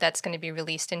episode that's going to be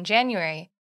released in January.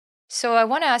 So I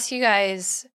want to ask you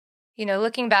guys,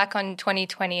 looking back on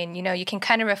 2020 and, you can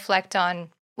kind of reflect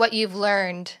on what you've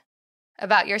learned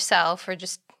about yourself or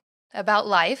just about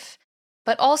life,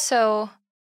 but also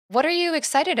what are you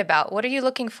excited about? What are you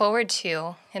looking forward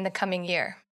to in the coming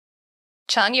year?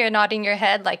 Chung, you're nodding your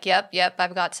head like, yep,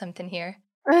 I've got something here.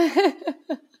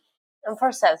 I'm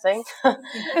processing.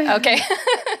 Okay.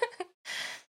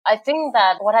 I think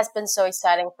that what has been so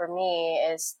exciting for me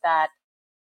is that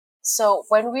so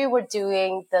when we were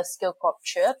doing the Skill Corp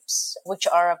trips, which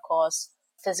are, of course,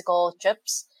 physical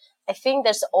trips, I think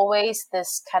there's always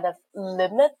this kind of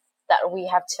limit that we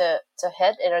have to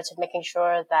hit in order to making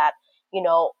sure that,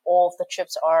 all of the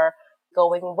trips are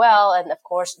going well. And of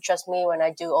course, trust me, when I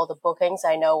do all the bookings,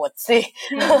 I know what's it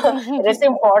is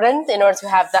important in order to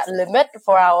have that limit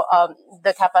for our,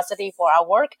 the capacity for our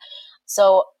work.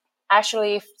 So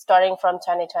actually, starting from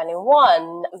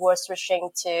 2021, we're switching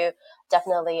to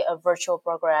definitely a virtual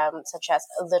program such as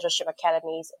leadership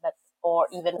academies, or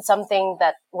even something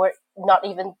that we're not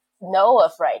even know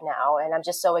of right now. And I'm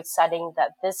just so excited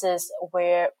that this is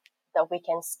where that we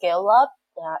can scale up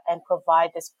and provide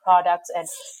this products and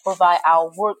provide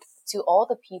our work to all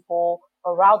the people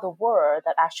around the world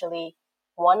that actually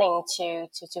wanting to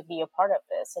be a part of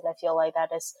this. And I feel like that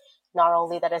is not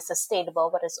only that is sustainable,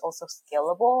 but it's also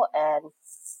scalable. And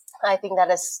I think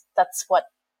that's what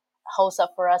holds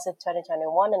up for us in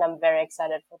 2021. And I'm very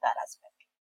excited for that aspect.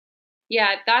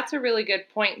 Yeah, that's a really good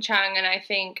point, Chung. And I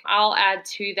think I'll add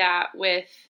to that with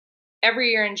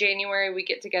every year in January, we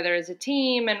get together as a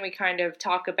team and we kind of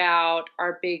talk about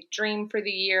our big dream for the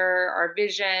year, our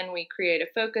vision. We create a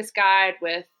focus guide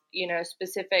with,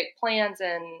 specific plans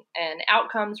and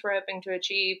outcomes we're hoping to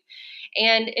achieve.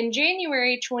 And in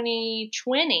January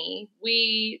 2020,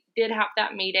 we did have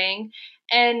that meeting.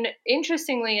 And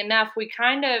interestingly enough, we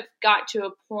kind of got to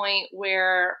a point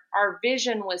where our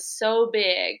vision was so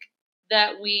big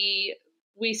that we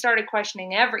started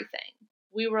questioning everything.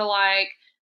 We were like,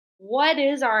 what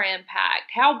is our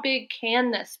impact? How big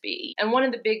can this be? And one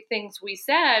of the big things we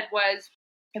said was,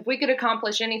 if we could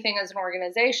accomplish anything as an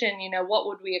organization, what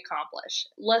would we accomplish?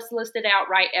 Let's list it out,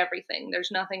 write everything. There's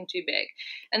nothing too big.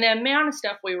 And the amount of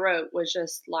stuff we wrote was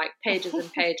just like pages and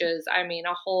pages. I mean,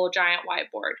 a whole giant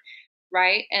whiteboard,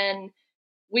 right? And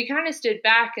we kind of stood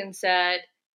back and said,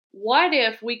 what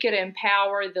if we could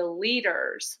empower the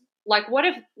leaders? Like, what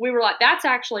if we were like, that's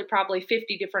actually probably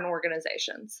 50 different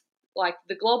organizations. Like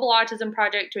the Global Autism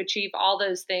Project, to achieve all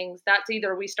those things, that's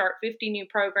either we start 50 new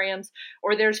programs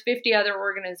or there's 50 other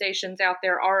organizations out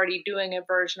there already doing a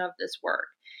version of this work.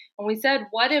 And we said,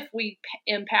 what if we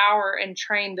empower and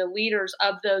train the leaders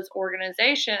of those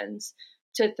organizations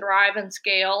to thrive and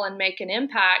scale and make an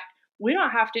impact? We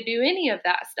don't have to do any of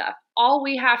that stuff. All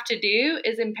we have to do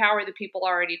is empower the people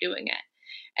already doing it.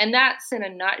 And that's in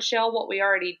a nutshell what we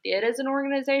already did as an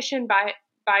organization by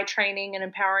training and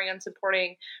empowering and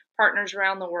supporting partners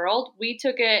around the world. We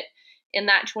took it in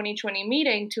that 2020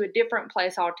 meeting to a different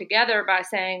place altogether by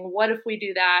saying, what if we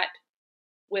do that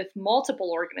with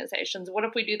multiple organizations? What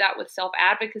if we do that with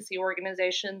self-advocacy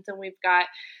organizations? And we've got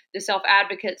the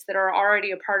self-advocates that are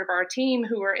already a part of our team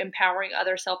who are empowering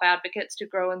other self-advocates to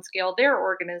grow and scale their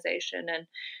organization. And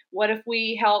what if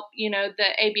we help, the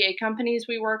ABA companies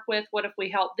we work with, what if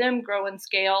we help them grow and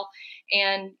scale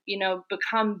and,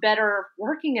 become better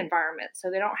working environments so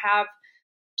they don't have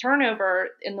turnover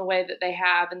in the way that they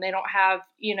have and they don't have,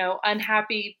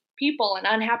 unhappy people and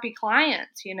unhappy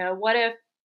clients? What if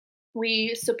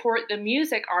we support the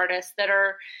music artists that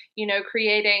are,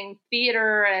 creating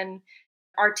theater and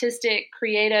artistic,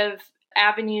 creative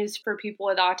avenues for people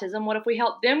with autism? What if we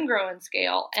help them grow and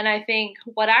scale? And I think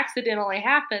what accidentally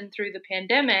happened through the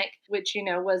pandemic, which,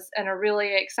 was a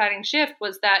really exciting shift,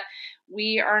 was that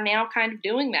we are now kind of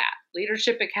doing that.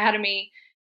 Leadership Academy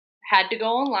had to go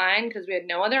online because we had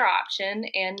no other option.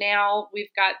 And now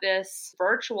we've got this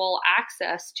virtual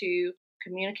access to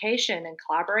communication and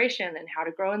collaboration and how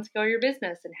to grow and scale your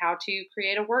business and how to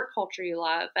create a work culture you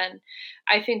love. And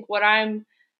I think what I'm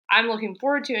looking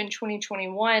forward to in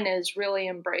 2021 is really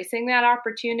embracing that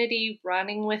opportunity,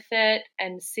 running with it,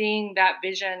 and seeing that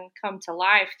vision come to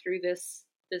life through this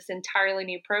entirely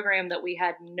new program that we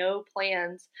had no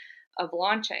plans of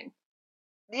launching.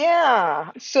 Yeah.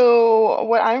 So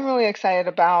what I'm really excited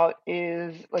about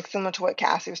is, like, similar to what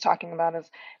Cassie was talking about,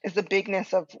 is the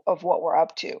bigness of what we're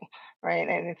up to, right?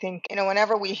 And I think,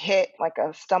 whenever we hit like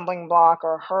a stumbling block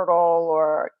or a hurdle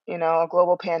or, a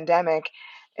global pandemic,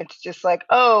 it's just like,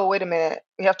 oh, wait a minute,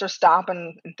 we have to stop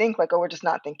and think like, oh, we're just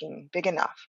not thinking big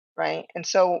enough, right? And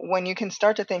so when you can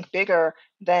start to think bigger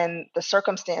than the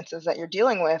circumstances that you're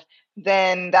dealing with,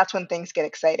 then that's when things get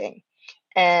exciting.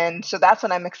 And so that's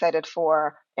what I'm excited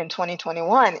for in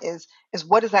 2021 is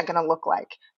what is that going to look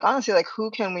like? Honestly, like,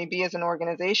 who can we be as an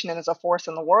organization and as a force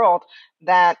in the world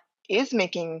that is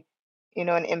making,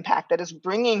 an impact, that is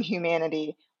bringing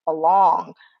humanity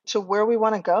along to where we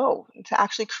want to go, to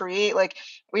actually create, like,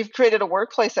 we've created a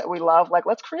workplace that we love. Like,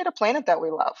 let's create a planet that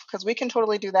we love, because we can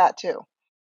totally do that too,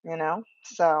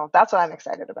 So that's what I'm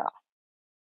excited about.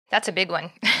 That's a big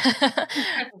one.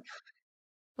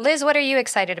 Liz, what are you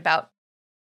excited about?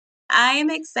 I'm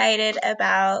excited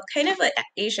about kind of what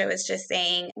Asia was just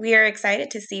saying. We are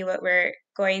excited to see what we're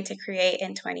going to create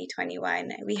in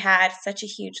 2021. We had such a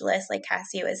huge list, like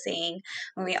Cassie was saying,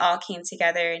 when we all came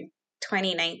together in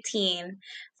 2019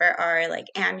 for our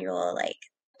annual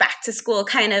back to school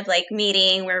kind of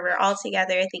meeting where we're all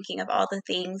together thinking of all the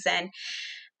things. And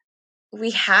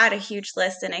we had a huge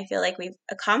list, and I feel like we've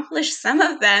accomplished some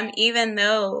of them, even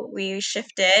though we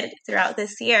shifted throughout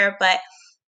this year. But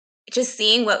just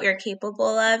seeing what we're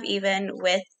capable of, even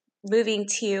with moving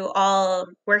to all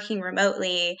working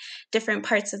remotely, different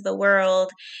parts of the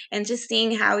world, and just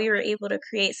seeing how we were able to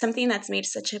create something that's made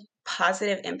such a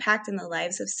positive impact in the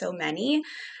lives of so many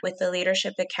with the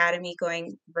Leadership Academy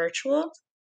going virtual.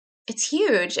 It's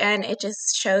huge, and it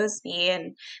just shows me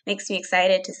and makes me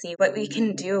excited to see what we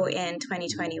can do in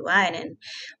 2021. And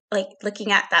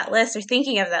looking at that list or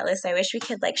thinking of that list, I wish we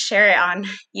could share it on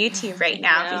YouTube right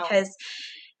now, because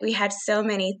We had so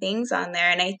many things on there.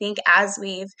 And I think as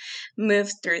we've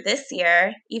moved through this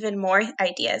year, even more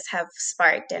ideas have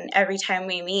sparked. And every time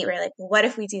we meet, we're like, well, what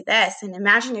if we do this? And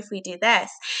imagine if we do this.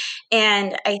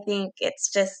 And I think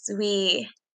it's just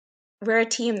we're a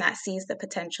team that sees the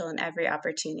potential in every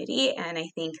opportunity. And I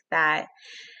think that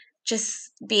just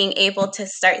being able to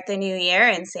start the new year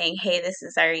and saying, hey, this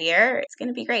is our year, it's going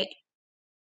to be great.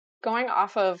 Going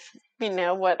off of,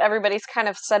 what everybody's kind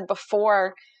of said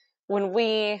before, when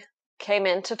we came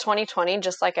into 2020,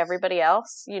 just like everybody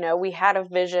else, we had a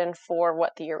vision for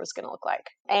what the year was going to look like.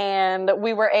 And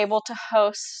we were able to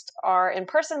host our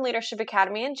in-person Leadership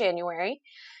Academy in January.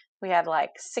 We had like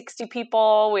 60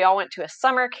 people. We all went to a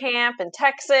summer camp in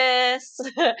Texas.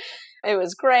 It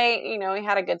was great. We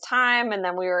had a good time. And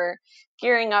then we were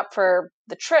gearing up for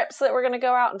the trips that were going to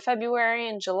go out in February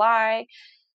and July.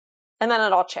 And then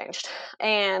it all changed.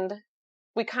 And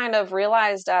we kind of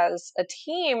realized as a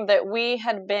team that we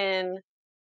had been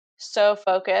so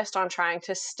focused on trying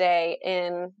to stay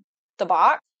in the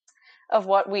box of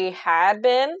what we had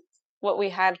been, what we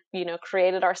had,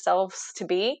 created ourselves to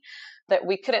be, that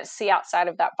we couldn't see outside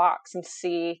of that box and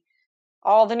see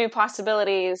all the new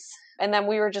possibilities. And then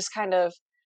we were just kind of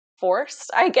forced,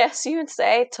 I guess you would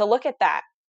say, to look at that,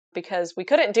 because we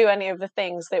couldn't do any of the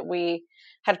things that we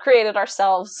had created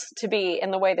ourselves to be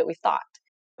in the way that we thought.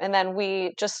 And then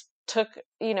we just took,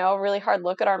 a really hard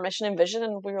look at our mission and vision,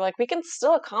 and we were like, we can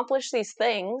still accomplish these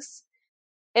things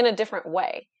in a different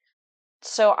way.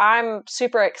 So I'm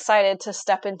super excited to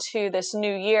step into this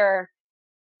new year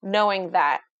knowing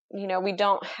that, we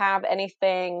don't have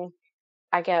anything,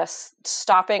 I guess,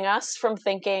 stopping us from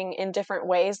thinking in different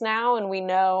ways now. And we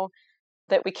know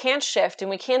that we can shift and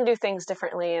we can do things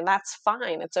differently, and that's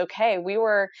fine. It's okay. We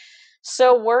were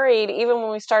so worried, even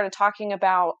when we started talking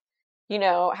about,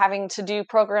 having to do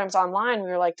programs online. We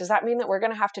were like, does that mean that we're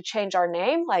going to have to change our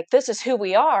name? Like, this is who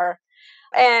we are.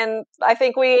 And I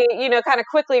think we, kind of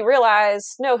quickly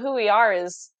realized, no, who we are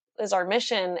is our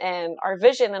mission and our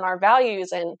vision and our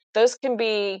values. And those can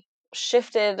be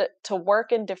shifted to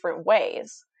work in different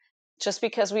ways. Just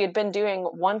because we had been doing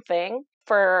one thing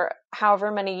for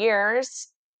however many years,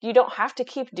 you don't have to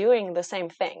keep doing the same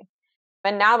thing.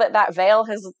 And now that veil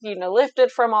has,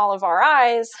 lifted from all of our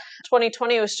eyes,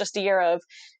 2020 was just a year of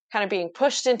kind of being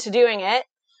pushed into doing it,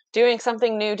 doing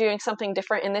something new, doing something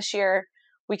different. And this year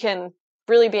we can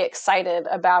really be excited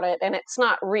about it. And it's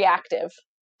not reactive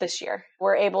this year.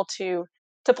 We're able to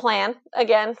plan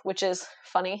again, which is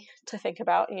funny to think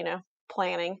about,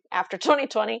 planning after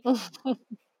 2020.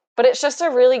 But it's just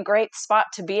a really great spot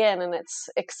to be in, and it's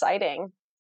exciting.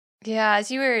 Yeah,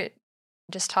 as you were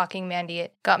just talking, Mandy,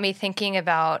 it got me thinking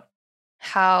about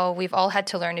how we've all had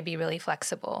to learn to be really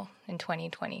flexible in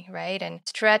 2020, right? And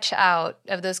stretch out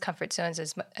of those comfort zones,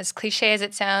 as cliche as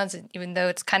it sounds, even though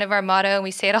it's kind of our motto and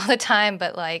we say it all the time,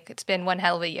 but like it's been one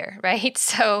hell of a year, right?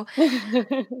 So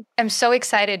I'm so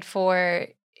excited for,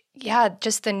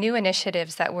 just the new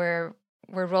initiatives that we're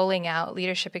rolling out,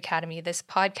 Leadership Academy, this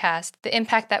podcast, the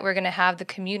impact that we're going to have, the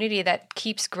community that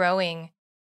keeps growing,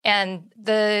 and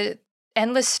the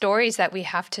endless stories that we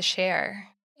have to share.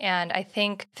 And I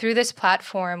think through this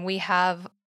platform, we have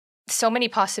so many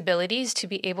possibilities to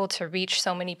be able to reach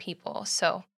so many people.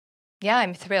 So,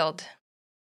 I'm thrilled.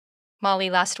 Molly,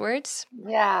 last words?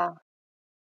 Yeah.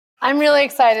 I'm really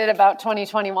excited about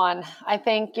 2021. I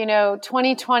think,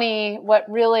 2020, what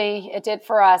really it did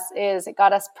for us is it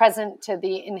got us present to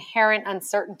the inherent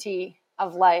uncertainty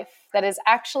of life that is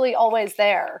actually always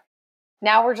there.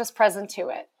 Now we're just present to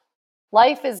it.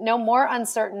 Life is no more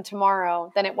uncertain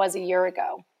tomorrow than it was a year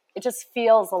ago. It just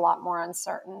feels a lot more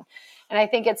uncertain. And I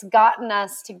think it's gotten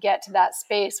us to get to that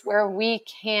space where we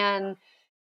can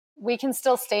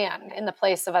still stand in the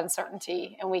place of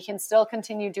uncertainty, and we can still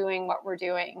continue doing what we're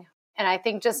doing. And I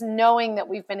think just knowing that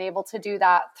we've been able to do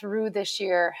that through this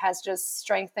year has just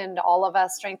strengthened all of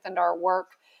us, strengthened our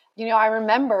work. I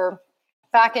remember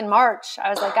back in March, I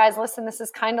was like, guys, listen, this is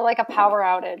kind of like a power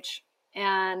outage.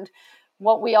 And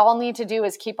what we all need to do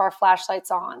is keep our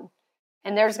flashlights on.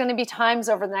 And there's going to be times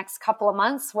over the next couple of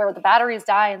months where the batteries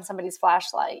die in somebody's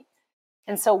flashlight.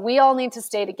 And so we all need to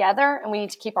stay together, and we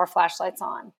need to keep our flashlights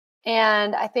on.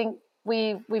 And I think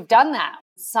we've done that.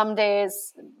 Some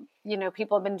days,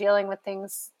 people have been dealing with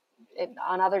things.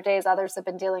 On other days, others have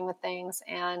been dealing with things.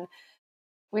 And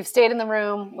we've stayed in the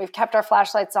room. We've kept our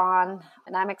flashlights on.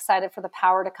 And I'm excited for the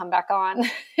power to come back on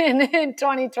in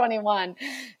 2021.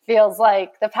 Feels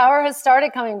like the power has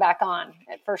started coming back on,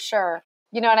 for sure.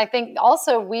 And I think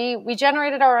also we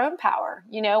generated our own power.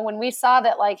 When we saw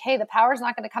that, like, hey, the power's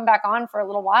not going to come back on for a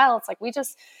little while, it's like we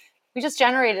just we just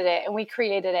generated it and we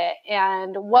created it.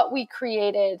 And what we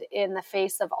created in the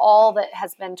face of all that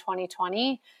has been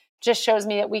 2020 just shows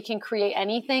me that we can create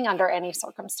anything under any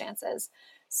circumstances.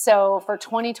 So for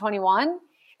 2021,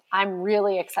 I'm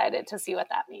really excited to see what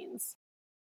that means.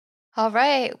 All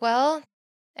right. Well,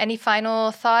 any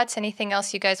final thoughts? Anything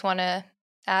else you guys want to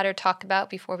add or talk about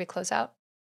before we close out?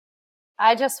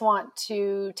 I just want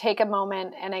to take a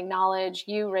moment and acknowledge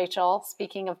you, Rachel.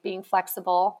 Speaking of being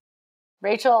flexible,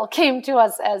 Rachel came to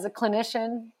us as a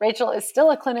clinician. Rachel is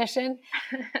still a clinician.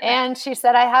 And she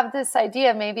said, I have this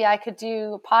idea, maybe I could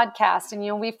do a podcast.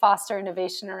 And, we foster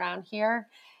innovation around here.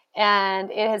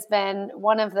 And it has been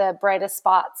one of the brightest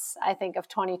spots, I think, of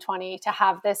 2020 to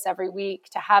have this every week,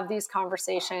 to have these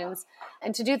conversations,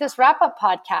 and to do this wrap-up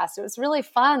podcast. It was really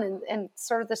fun and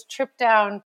sort of this trip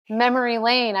down memory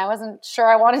lane. I wasn't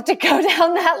sure I wanted to go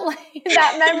down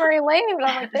that memory lane, but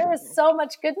I'm like, there was so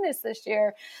much goodness this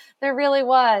year. There really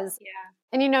was. Yeah.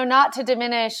 And, not to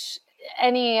diminish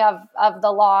any of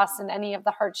the loss and any of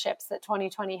the hardships that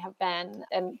 2020 have been.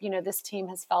 And, this team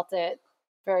has felt it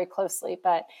very closely,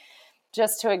 but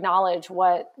just to acknowledge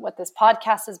what this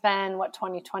podcast has been, what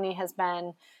 2020 has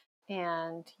been,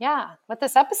 and what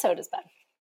this episode has been.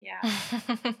 Yeah.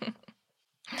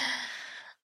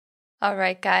 All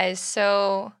right, guys.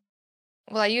 So,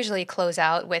 I usually close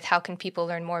out with how can people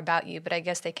learn more about you, but I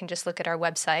guess they can just look at our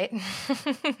website.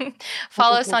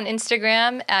 Follow us on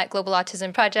Instagram at Global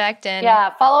Autism Project. And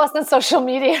follow us on social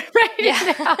media right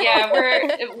now. Yeah,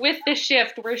 we're with the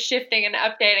shift, we're shifting and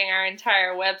updating our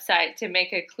entire website to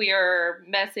make a clearer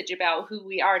message about who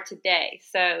we are today.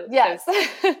 So,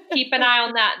 so keep an eye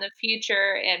on that in the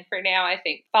future. And for now, I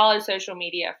think follow social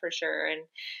media for sure. And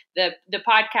the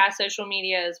podcast social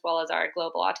media, as well as our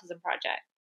Global Autism Project.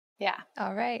 Yeah.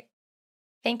 All right.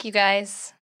 Thank you,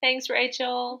 guys. Thanks,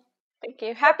 Rachel. Thank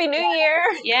you. Happy New Year.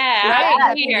 Yeah.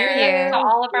 Happy New Year to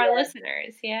all of our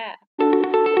listeners. Yeah.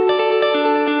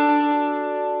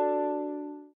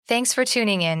 Thanks for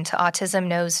tuning in to Autism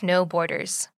Knows No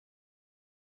Borders.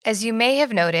 As you may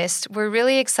have noticed, we're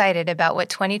really excited about what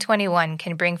 2021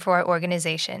 can bring for our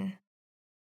organization.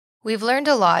 We've learned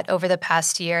a lot over the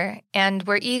past year, and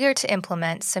we're eager to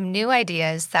implement some new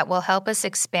ideas that will help us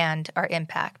expand our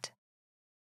impact.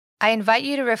 I invite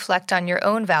you to reflect on your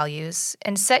own values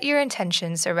and set your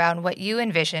intentions around what you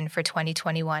envision for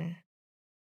 2021.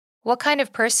 What kind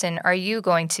of person are you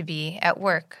going to be at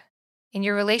work, in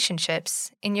your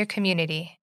relationships, in your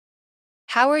community?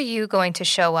 How are you going to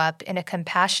show up in a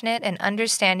compassionate and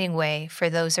understanding way for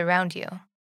those around you?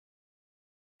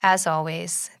 As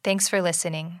always, thanks for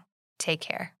listening. Take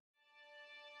care.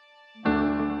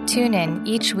 Tune in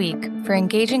each week for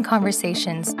engaging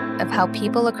conversations of how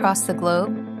people across the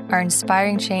globe are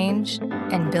inspiring change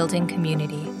and building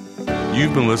community.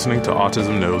 You've been listening to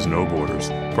Autism Knows No Borders,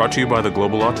 brought to you by the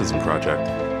Global Autism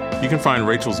Project. You can find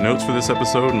Rachel's notes for this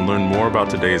episode and learn more about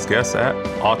today's guests at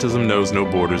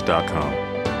autismknowsnoborders.com.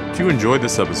 If you enjoyed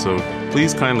this episode,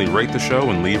 please kindly rate the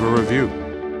show and leave a review.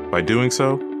 By doing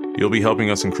so, you'll be helping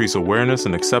us increase awareness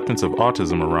and acceptance of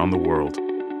autism around the world.